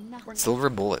would be nothing. Silver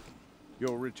bullet.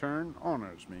 Your return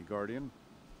honors me, Guardian.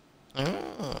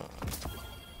 Oh.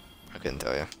 I couldn't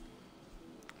tell you.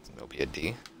 It's Nobia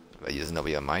D. If I use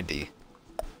Nobia on my D.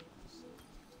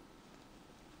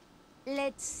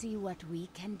 Let's see what we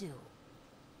can do.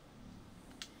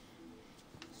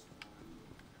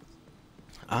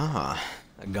 Ah,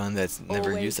 a gun that's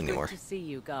never Always used anymore. Good to see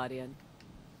you, Guardian.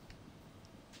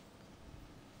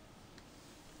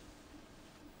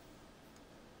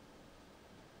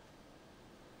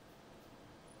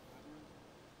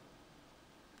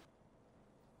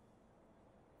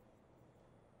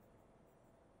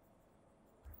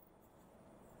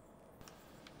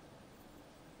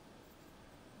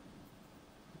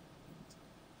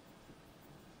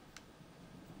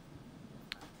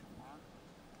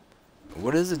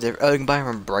 What is the difference? Oh, you can buy them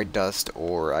from Bright Dust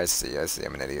or I see,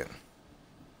 I'm an idiot.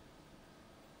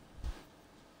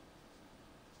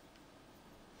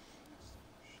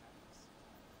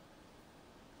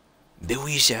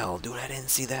 Buoy Shell, dude, I didn't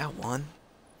see that one.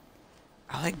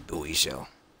 I like Buoy Shell.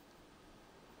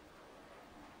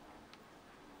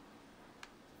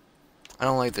 I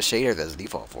don't like the shader that's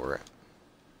default for it.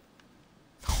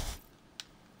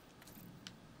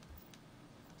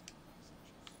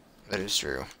 That is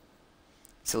true.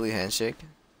 Silly handshake.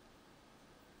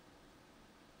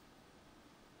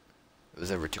 It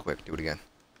was ever too quick. Do it again.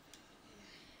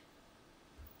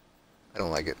 I don't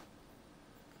like it.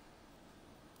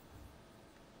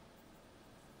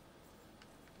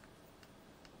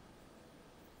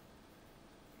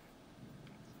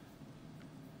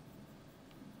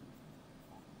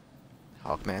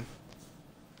 Hawkman.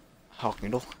 Hawk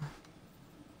Needle.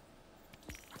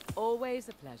 Always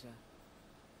a pleasure.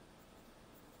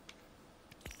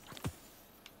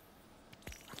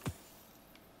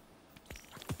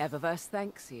 Eververse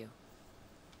thanks you.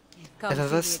 Come see me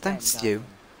Eververse again, thanks you.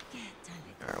 Guardian.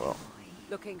 Alright, well.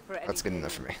 Looking for That's good anything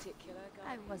enough for in me. particular,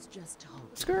 I Guardian? was just hoping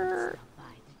to Skirt. stop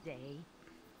by today.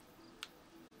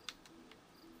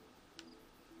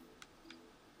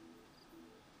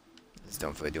 Just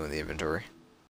don't feel like doing the inventory.